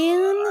it, man.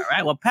 All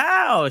right, well,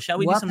 pow, shall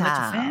we do some Let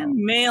Your Fan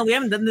Mail? We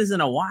haven't done this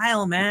in a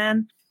while,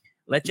 man.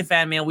 Let Your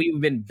Fan Mail. We've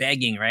been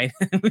begging, right?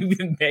 We've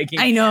been begging.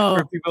 I know.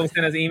 For people to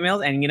send us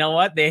emails, and you know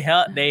what? They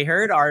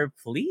heard our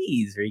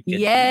pleas, Rika.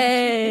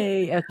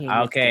 Yay!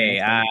 Okay.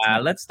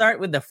 Let's start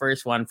with the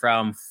first one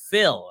from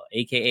Phil,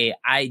 aka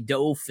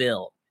Ido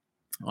Phil,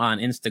 on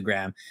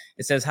Instagram.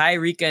 It says, "Hi,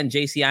 Rika and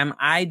JC. I'm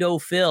Ido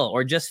Phil,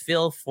 or just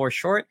Phil for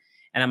short,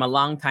 and I'm a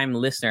long-time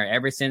listener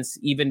ever since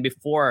even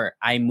before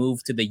I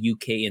moved to the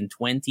UK in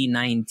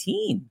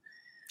 2019.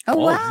 Oh,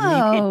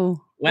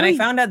 wow. When I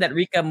found out that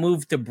Rika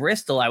moved to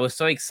Bristol, I was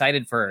so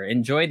excited for her.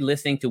 Enjoyed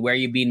listening to Where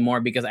You Been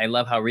more because I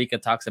love how Rika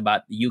talks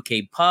about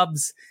UK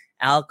pubs,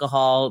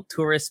 alcohol,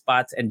 tourist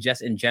spots, and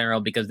just in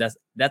general, because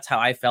that's how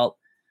I felt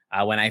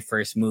when I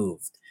first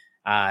moved.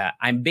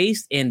 I'm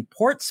based in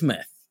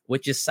Portsmouth,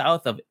 which is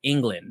south of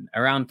England,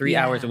 around 3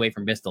 hours away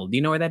from Bristol. Do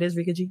you know where that is,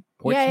 Rika G?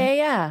 Portsmouth?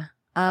 Yeah.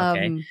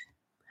 Okay.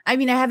 I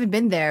mean, I haven't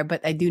been there,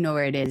 but I do know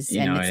where it is.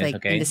 And it's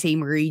like in the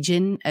same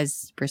region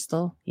as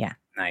Bristol. Yeah.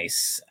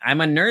 Nice. I'm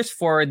a nurse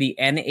for the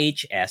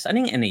NHS. I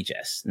think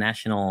NHS,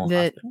 National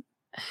Hospital.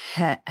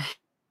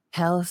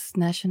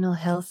 National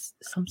Health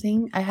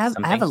something. I have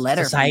a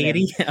letter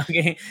Society.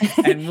 Okay.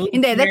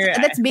 And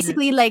that's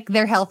basically like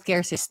their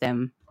healthcare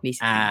system.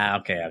 Basically.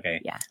 Okay.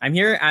 Yeah.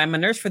 I'm a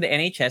nurse for the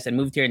NHS and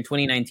moved here in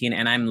 2019,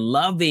 and I'm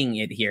loving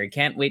it here.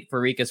 Can't wait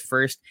for Rika's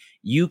first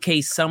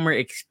UK summer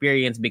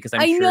experience because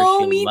I'm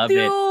sure she'll love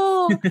it.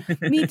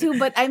 Me too,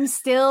 but I'm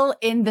still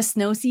in the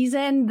snow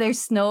season. There's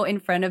snow in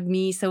front of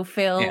me. So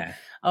Phil,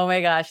 oh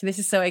my gosh, this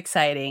is so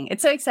exciting.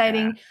 It's so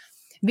exciting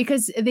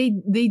because they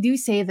do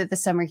say that the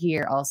summer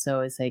here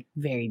also is like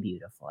very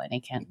beautiful, and I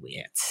can't wait.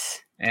 Yeah.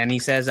 And he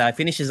says,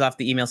 finishes off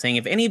the email saying,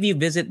 if any of you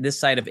visit this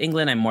side of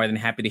England, I'm more than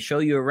happy to show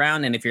you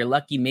around. And if you're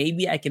lucky,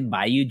 maybe I can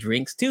buy you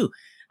drinks too.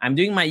 I'm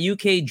doing my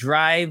UK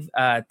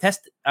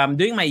test. I'm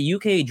doing my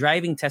UK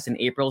driving test in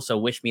April, so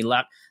wish me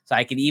luck. So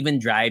I can even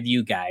drive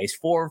you guys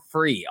for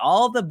free.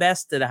 All the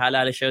best to the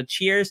Halala Show.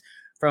 Cheers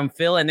from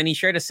Phil. And then he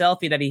shared a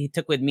selfie that he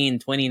took with me in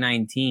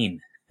 2019.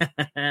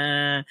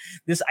 I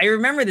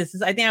remember this.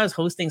 I think I was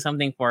hosting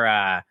something for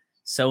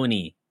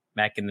Sony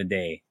back in the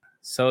day.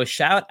 So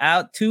shout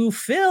out to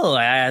Phil.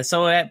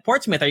 So at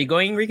Portsmouth, are you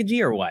going, Rika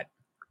G, or what?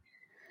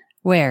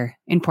 Where?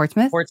 In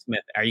Portsmouth?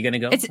 Portsmouth. Are you going to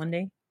go one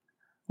day?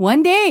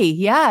 One day,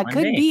 yeah.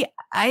 Could be.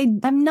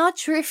 I'm not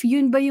sure if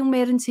yun ba yung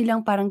meron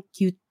silang parang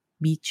cute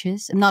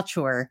beaches. I'm not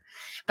sure.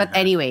 But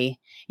anyway,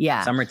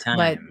 yeah.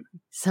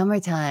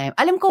 Summertime.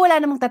 Alam ko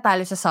wala namang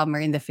tatalo sa summer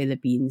in the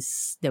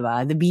Philippines.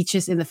 Diba? The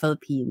beaches in the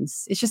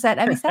Philippines. It's just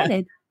that I'm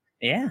excited.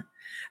 Yeah.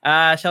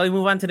 Shall we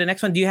move on to the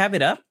next one? Do you have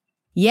it up?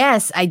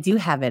 Yes, I do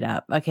have it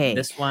up. Okay.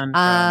 This one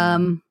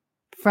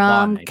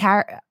from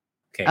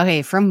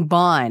Okay, from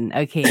Bon.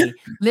 Okay.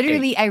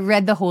 Literally, I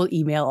read the whole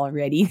email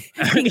already.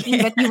 Thinking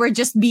that you were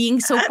just being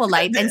so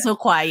polite and so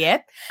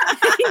quiet.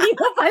 Hindi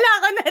mo pala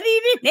ako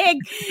naririnig.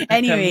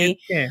 Anyway,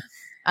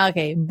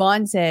 okay.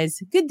 Bon says,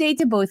 good day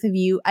to both of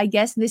you. I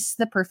guess this is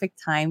the perfect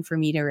time for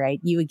me to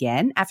write you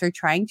again after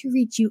trying to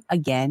reach you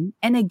again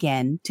and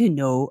again to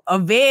no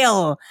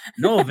avail.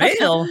 No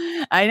avail?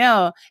 I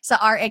know. Sa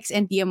RX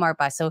and TMR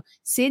pa. So,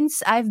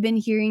 since I've been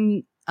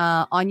hearing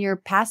on your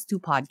past 2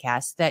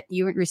 podcasts that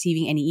you weren't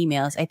receiving any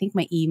emails, I think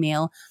my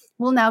email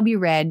will now be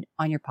read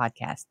on your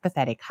podcast.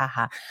 Pathetic,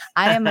 haha.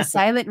 I am a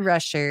silent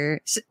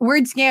rusher.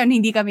 Words ngayon,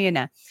 hindi kami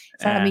yun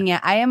Sabi niya,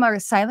 I am a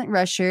silent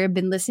rusher,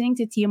 been listening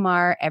to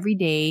TMR every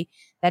day.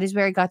 That is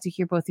where I got to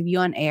hear both of you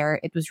on air.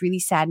 It was really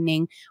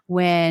saddening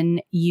when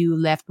you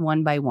left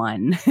one by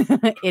one.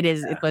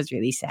 It was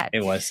really sad.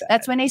 It was sad.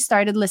 That's when I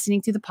started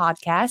listening to the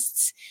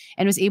podcasts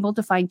and was able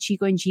to find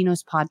Chico and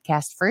Gino's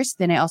podcast first.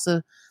 Then I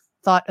also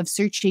thought of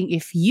searching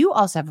if you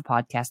also have a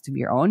podcast of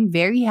your own.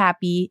 Very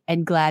happy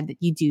and glad that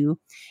you do.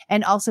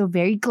 And also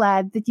very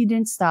glad that you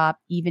didn't stop,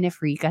 even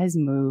if Rika has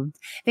moved.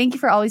 Thank you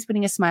for always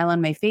putting a smile on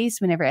my face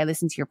whenever I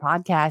listen to your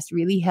podcast.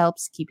 Really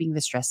helps keeping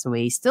the stress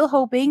away. Still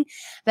hoping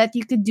that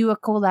you could do a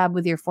collab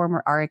with your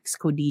former RX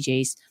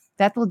co-DJs.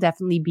 That will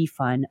definitely be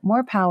fun.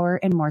 More power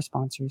and more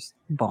sponsors.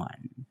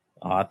 Bon.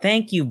 Oh,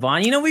 thank you,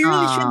 Bon. You know, we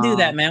really should do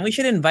that, man. We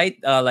should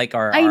invite our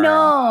RX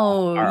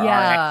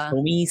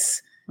homies.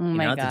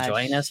 To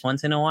join us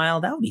once in a while.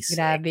 That would be sick.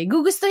 Grabe.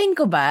 Gugustuhin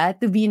ko ba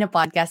to be in a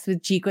podcast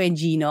with Chico and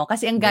Gino?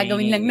 Kasi ang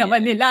gagawin lang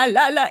naman nila,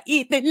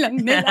 lalaitin lang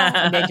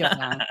nila. Joke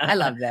lang. I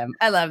love them.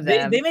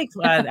 They make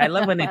I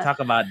love when they talk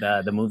about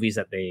the movies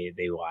that they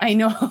watch. I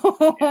know.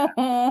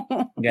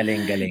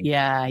 Galing.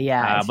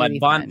 Yeah. But really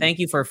Bon, fun. thank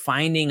you for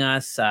finding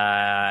us.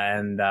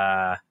 And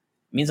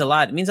means a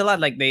lot. It means a lot.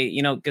 Like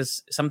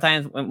because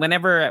sometimes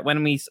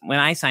when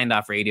I signed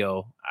off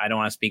radio, I don't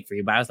want to speak for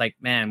you, but I was like,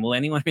 man, will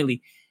anyone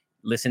really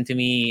listen to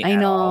me? I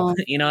know. All?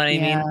 You know what I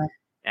mean?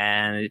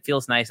 And it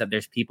feels nice that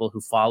there's people who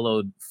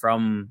followed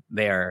from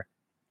there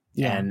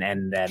and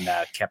then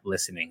kept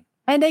listening.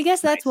 And I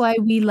guess that's why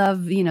we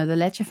love, the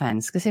Leche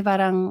fans. Kasi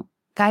parang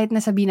kahit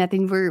nasabi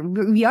natin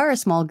we are a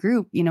small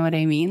group, you know what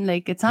I mean?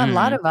 Like, it's not a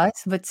lot of us,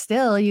 but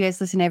still, you guys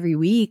listen every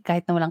week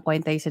kahit na walang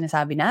kwenta yung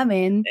sinasabi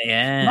namin.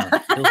 Yeah,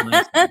 it feels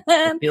nice.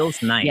 It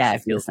feels nice. Yeah,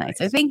 it feels nice.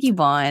 So thank you,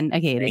 Bon.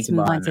 Okay, let's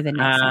move on to the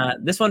next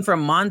one. This one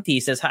from Monty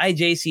says, hi,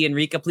 JC and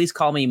Rika. Please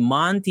call me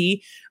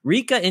Monty.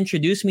 Rika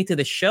introduced me to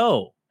the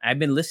show. I've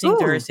been listening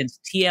to her since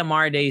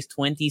TMR days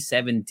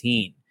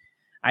 2017.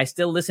 I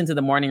still listen to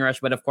the Morning Rush,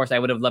 but of course, I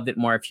would have loved it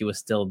more if she was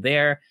still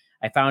there.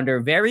 I found her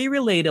very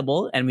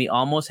relatable, and we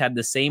almost had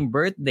the same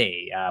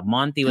birthday.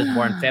 Monty was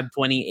born Feb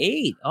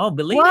 28. Oh,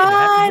 belated. What?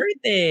 Happy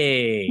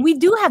birthday. We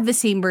do have the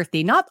same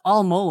birthday. Not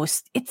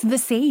almost. It's the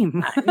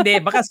same. Hindi,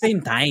 baka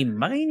same time.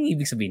 Baka yun yung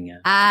ibig sabihin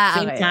niya.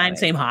 Same time,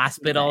 same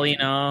hospital, you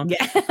know.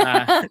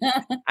 Yeah.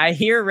 I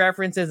hear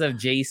references of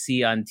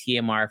JC on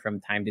TMR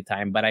from time to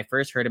time, but I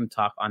first heard him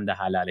talk on the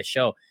Halala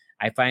show.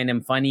 I find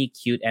him funny,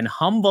 cute, and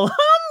humble.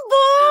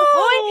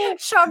 Uy,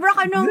 sobra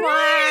ka naman.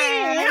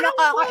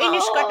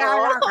 Nakakainis ka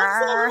talaga.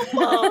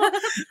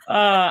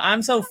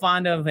 I'm so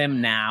fond of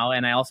him now,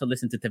 and I also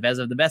listen to Tevez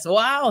of the Best.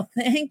 Wow,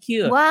 thank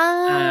you.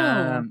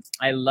 Wow.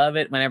 I love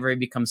it whenever he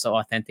becomes so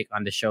authentic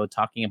on the show,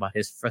 talking about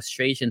his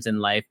frustrations in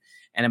life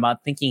and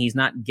about thinking he's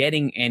not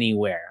getting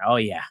anywhere. Oh,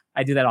 yeah.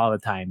 I do that all the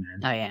time, man.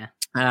 Oh,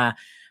 yeah.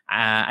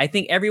 I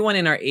think everyone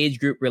in our age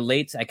group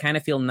relates. I kind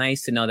of feel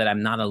nice to know that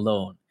I'm not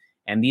alone.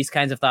 And these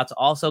kinds of thoughts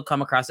also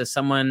come across as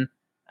someone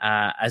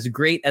as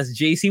great as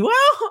JC. Wow,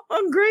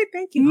 I'm great.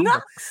 Thank you.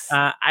 Nice.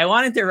 I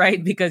wanted to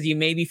write because you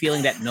may be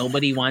feeling that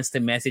nobody wants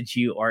to message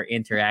you or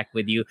interact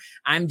with you.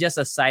 I'm just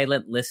a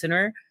silent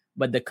listener,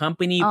 but the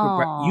company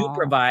you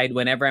provide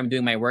whenever I'm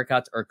doing my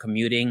workouts or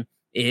commuting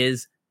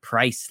is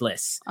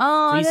priceless.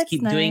 Please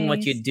keep doing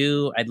what you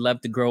do. I'd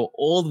love to grow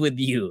old with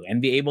you and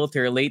be able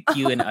to relate to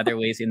you in other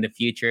ways in the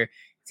future.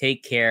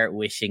 Take care.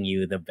 Wishing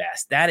you the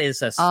best. That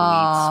is a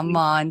sweet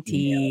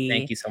Monty. email.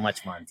 Thank you so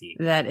much, Monty.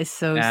 That is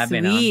so Grabe,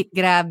 sweet.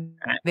 no?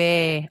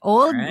 Grabe.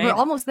 Old. Right. We're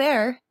almost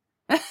there.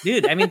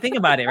 Dude, I mean, think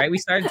about it, right? We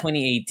started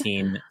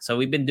 2018. So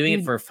we've been doing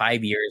it for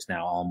 5 years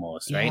now,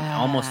 almost, right? Yeah.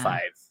 Almost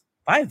five.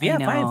 Five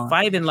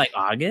in like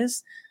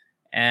August.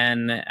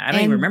 And I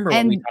don't even remember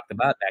what we talked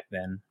about back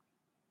then.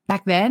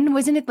 Back then?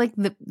 Wasn't it like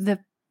the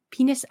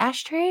penis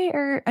ashtray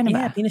or ano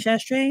ba? Penis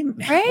ashtray.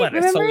 Right? What,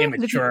 it's so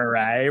immature,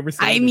 right?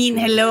 I mean,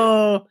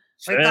 hello.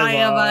 We're talking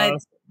about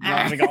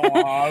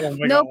oh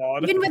my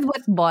God. Even with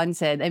what Bon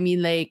said, I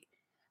mean, like,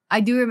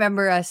 I do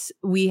remember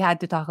we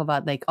had to talk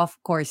about, like,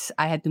 of course,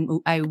 I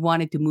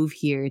wanted to move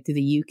here to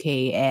the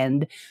UK,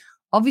 and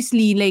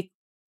obviously, like,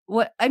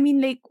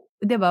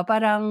 diba,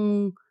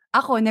 parang,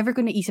 ako, never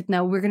ko naisip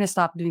na we're gonna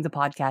stop doing the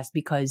podcast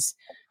because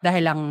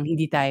dahil lang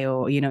hindi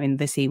tayo, in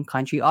the same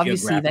country.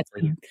 Obviously,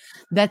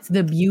 that's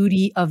the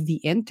beauty of the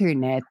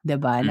internet,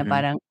 diba? Na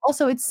parang,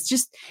 also,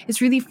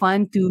 it's really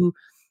fun to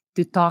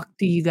talk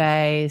to you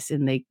guys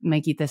and like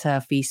makita sa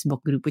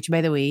Facebook group, which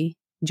by the way,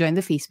 join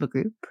the Facebook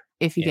group.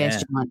 if you guys Yeah.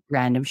 just want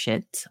random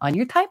shit on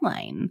your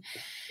timeline.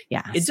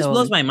 Yeah. It just So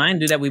blows my mind,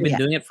 dude, that we've been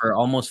yeah, doing it for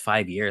almost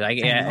 5 years. Like,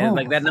 I yeah,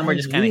 like know. that number 5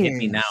 just kind of hit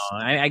me now.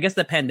 years. I guess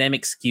the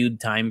pandemic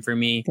skewed time for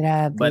me,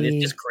 but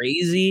it's just Grabe.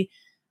 crazy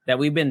that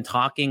we've been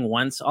talking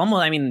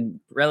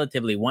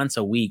relatively once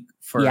a week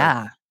for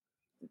Yeah,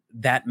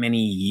 that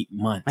many I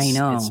months. It's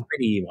know.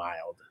 pretty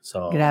wild.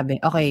 So Grabe.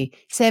 Okay,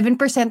 7%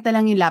 na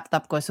lang yung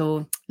laptop ko.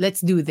 So, let's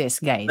do this,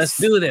 let's guys.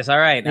 do this.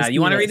 All right. Let's You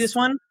do want to read this. this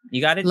one?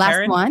 You got it,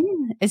 Last Karen? one?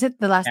 Is it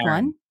the last Karen.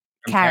 one?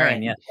 From Karen,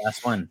 Karen. yes,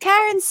 last one.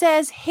 Karen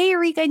says, "Hey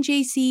Rika and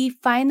JC,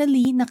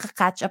 finally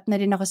nakaka-catch up na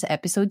rin ako sa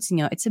episodes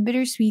niyo. It's a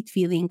bittersweet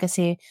feeling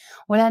kasi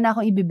wala na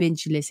akong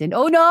i-binge listen.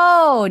 Oh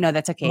no! No,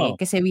 that's okay. Oh,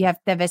 Kasi we have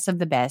the best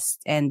of the best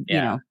and,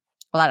 yeah,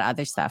 a lot of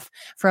other stuff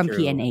from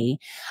true. PNA.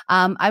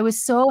 I was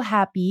so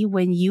happy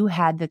when you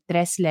had the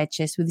tres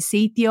leches with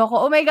Say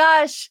Tiyoko. Oh my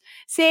gosh!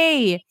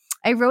 Say!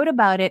 I wrote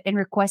about it and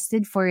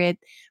requested for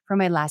it for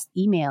my last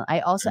email.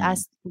 I also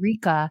asked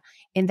Rika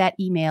in that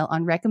email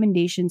on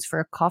recommendations for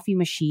a coffee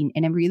machine,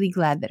 and I'm really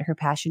glad that her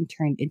passion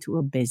turned into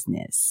a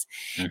business.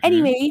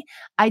 Anyway,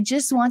 I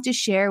just want to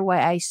share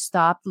why I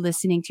stopped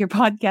listening to your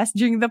podcast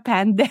during the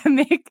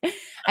pandemic.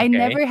 I Okay.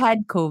 never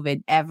had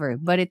COVID ever,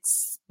 but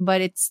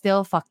it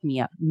still fucked me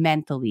up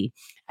mentally.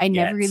 I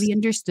never Yes. really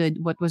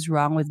understood what was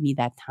wrong with me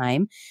that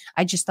time.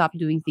 I just stopped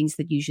doing things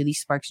that usually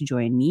sparks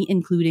joy in me,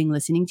 including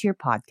listening to your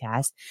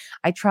podcast.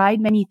 I tried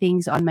many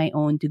things on my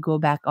own to go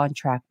back on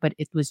track, but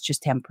it was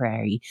just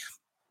temporary.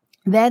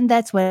 Then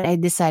that's when I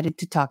decided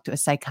to talk to a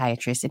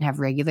psychiatrist and have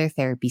regular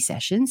therapy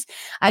sessions.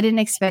 I didn't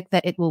expect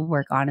that it will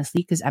work,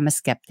 honestly, because I'm a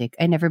skeptic.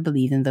 I never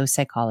believed in those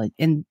psychology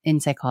in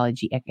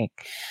psychology. Ek.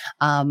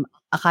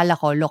 Akala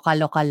ko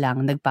lokal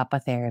lang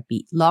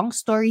nagpapa-therapy. Long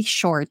story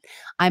short,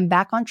 I'm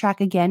back on track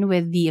again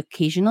with the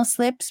occasional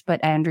slips, but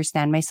I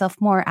understand myself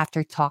more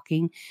after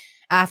taking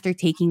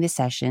the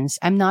sessions.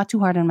 I'm not too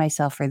hard on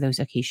myself for those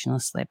occasional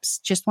slips.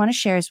 Just want to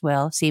share as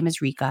well, same as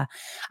Rika.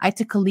 I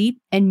took a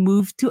leap and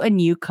moved to a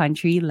new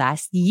country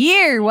last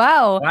year.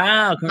 Wow.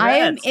 Wow,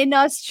 I am congrats. in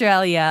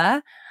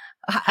Australia.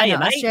 Hiya,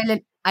 mate.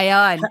 Australian.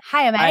 Ayon.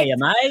 Hi, mate. Hiya,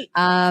 mate.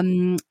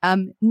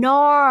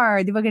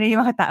 Nor. Di ba ganun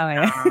yung mga tao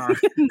eh? Ah,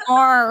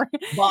 Nor.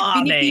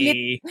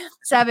 Bobby.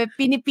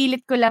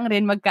 Pinipilit ko lang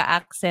rin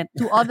magka-accent.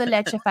 To all the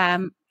Leche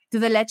fam, to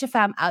the Leche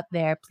fam out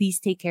there, please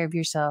take care of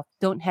yourself.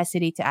 Don't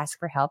hesitate to ask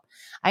for help.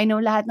 I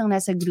know lahat ng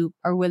nasa group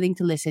are willing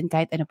to listen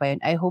kahit ano pa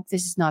yun. I hope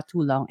this is not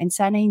too long and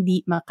sana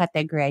hindi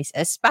makategorize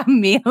as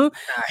spam mail.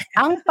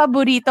 Ang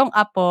paboritong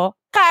apo,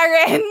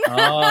 Karen.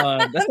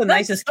 Oh, that's the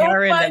nicest so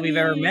Karen that we've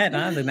ever funny. met,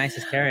 huh? The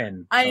nicest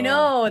Karen. I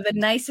know, the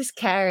nicest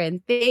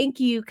Karen. Thank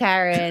you,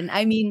 Karen.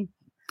 I mean,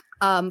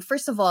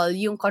 first of all,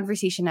 yung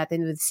conversation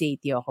natin with Say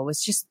Tiyoko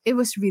it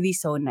was really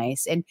so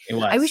nice. And It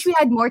was. I wish we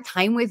had more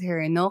time with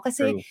her, no?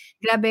 Kasi, True.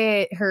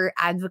 grabe, her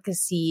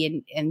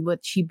advocacy and what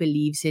she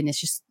believes in is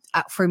just,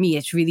 for me,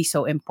 it's really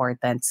so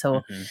important.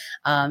 So,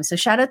 so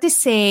shout out to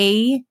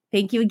Say.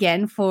 Thank you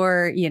again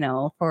for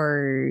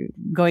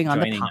going on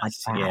Joining the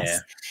us, podcast. yeah.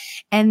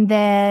 And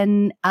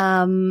then,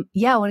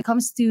 when it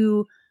comes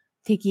to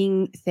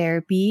taking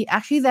therapy,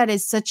 actually, that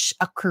is such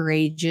a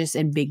courageous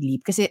and big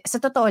leap. Kasi sa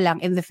totoo lang,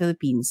 in the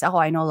Philippines,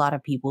 I know a lot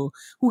of people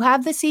who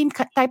have the same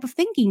type of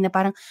thinking na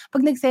parang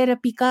pag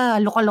nag-therapy ka,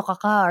 loka-loka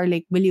ka or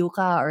like baliw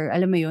ka or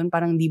alam mo yun,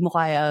 parang di mo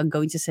kaya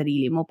gawin sa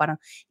sarili mo. Parang,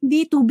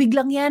 hindi, tubig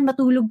lang yan,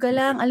 matulog ka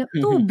lang.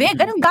 Tubig?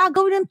 Anong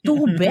gagawin ng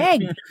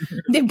tubig?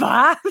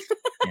 Diba?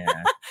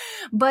 Yeah.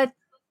 But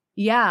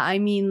yeah, I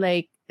mean,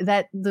 like,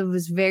 that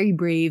was very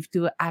brave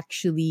to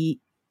actually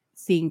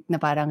think na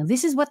parang,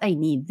 this is what I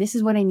need. This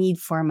is what I need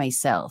for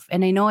myself.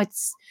 And I know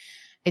it's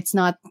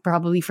not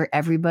probably for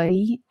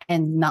everybody,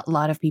 and not a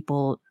lot of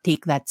people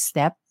take that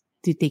step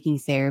to taking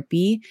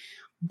therapy.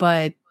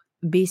 But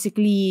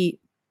basically,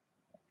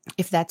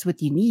 if that's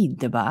what you need,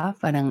 diba?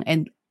 Parang,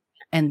 and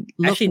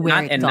look actually, where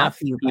not it enough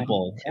got you.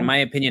 people, in my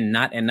opinion,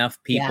 not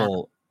enough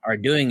people are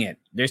doing it.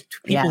 There's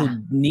people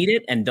who need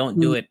it and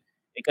don't do it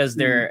because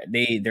they're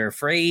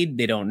afraid,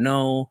 they don't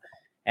know.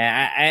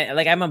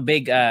 I'm a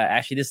big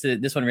actually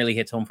this one really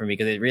hits home for me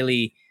because it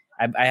really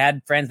I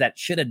had friends that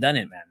should have done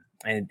it, man,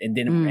 and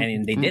didn't,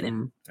 and they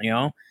didn't,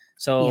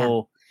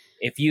 so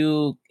if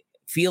you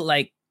feel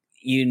like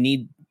you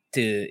need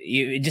to,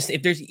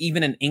 if there's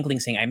even an inkling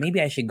saying maybe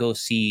I should go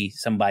see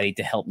somebody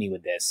to help me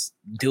with this,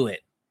 do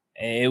it.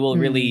 It will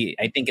really,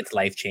 I think it's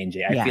life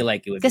changing. I feel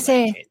like it would be life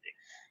changing.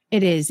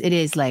 It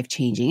is life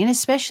changing, and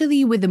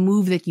especially with the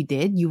move that you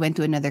did, you went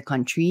to another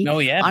country. Oh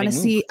yeah,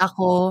 honestly,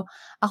 ako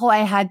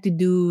I had to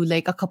do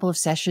like a couple of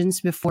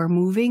sessions before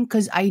moving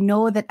because I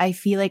know that I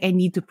feel like I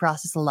need to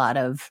process a lot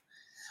of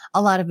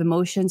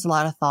emotions, a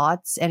lot of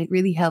thoughts, and it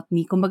really helped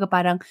me. Kumbaga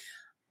parang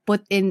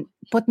put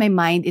my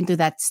mind into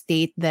that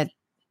state that,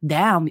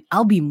 damn,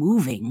 I'll be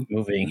moving.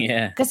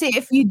 Yeah. Kasi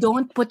if you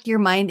don't put your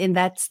mind in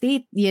that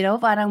state,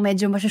 parang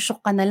medyo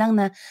masyushock ka na lang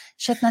na,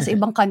 shit, nasa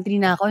ibang country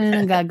na ako, ano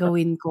nang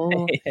gagawin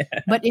ko?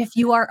 But if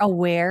you are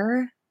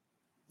aware,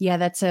 Yeah,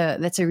 that's a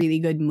really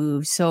good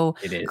move. So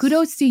It is.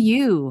 kudos to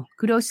you.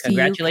 Kudos to you,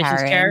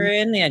 Congratulations,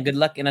 Karen. Karen. Yeah, good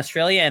luck in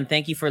Australia, and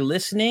thank you for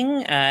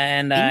listening.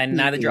 And Thank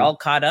now that you're you. all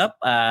caught up,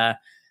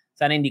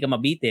 sana hindi ka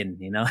mabitin,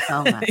 you know.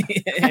 Oh, nga.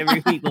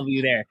 Every week we'll be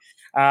there.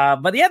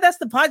 But yeah, that's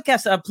the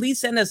podcast. Please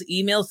send us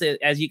emails.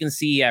 As you can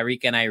see,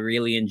 Rika and I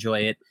really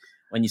enjoy it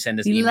when you send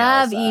us We emails.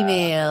 love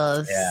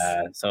emails.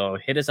 Yeah, so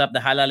hit us up,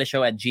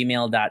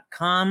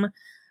 thehalalashow@gmail.com.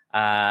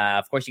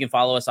 Of course, you can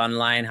follow us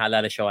online,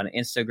 Halala Show on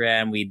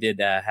Instagram. We do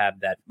have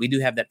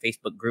that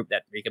Facebook group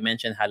that Rika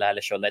mentioned,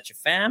 Halala Show Leche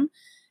Fam.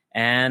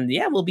 And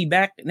yeah, we'll be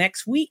back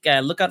next week.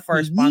 Look out for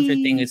our sponsor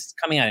thing. It's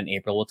coming out in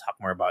April. We'll talk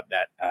more about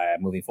that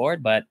moving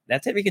forward. But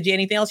that's it, Rika G.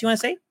 Anything else you want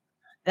to say?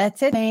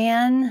 That's it,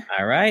 man.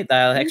 All right.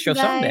 Extra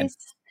song then.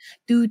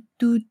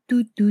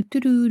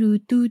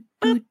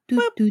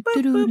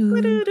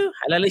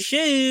 Halala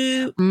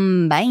Show.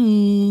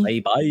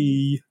 Bye.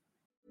 Bye.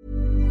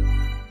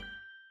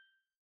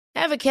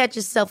 Ever catch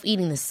yourself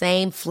eating the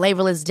same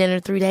flavorless dinner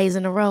 3 days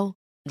in a row?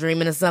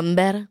 Dreaming of something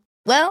better?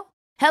 Well,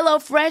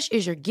 HelloFresh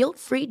is your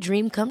guilt-free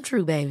dream come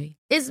true, baby.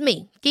 It's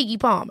me, Keke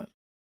Palmer.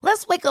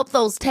 Let's wake up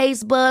those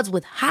taste buds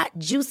with hot,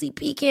 juicy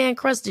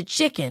pecan-crusted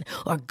chicken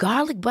or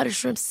garlic butter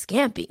shrimp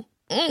scampi.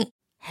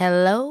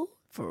 Hello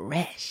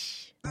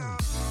Fresh.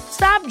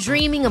 Stop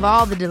dreaming of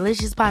all the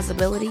delicious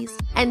possibilities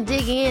and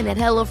dig in at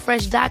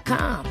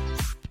HelloFresh.com.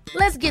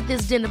 Let's get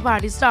this dinner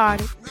party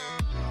started.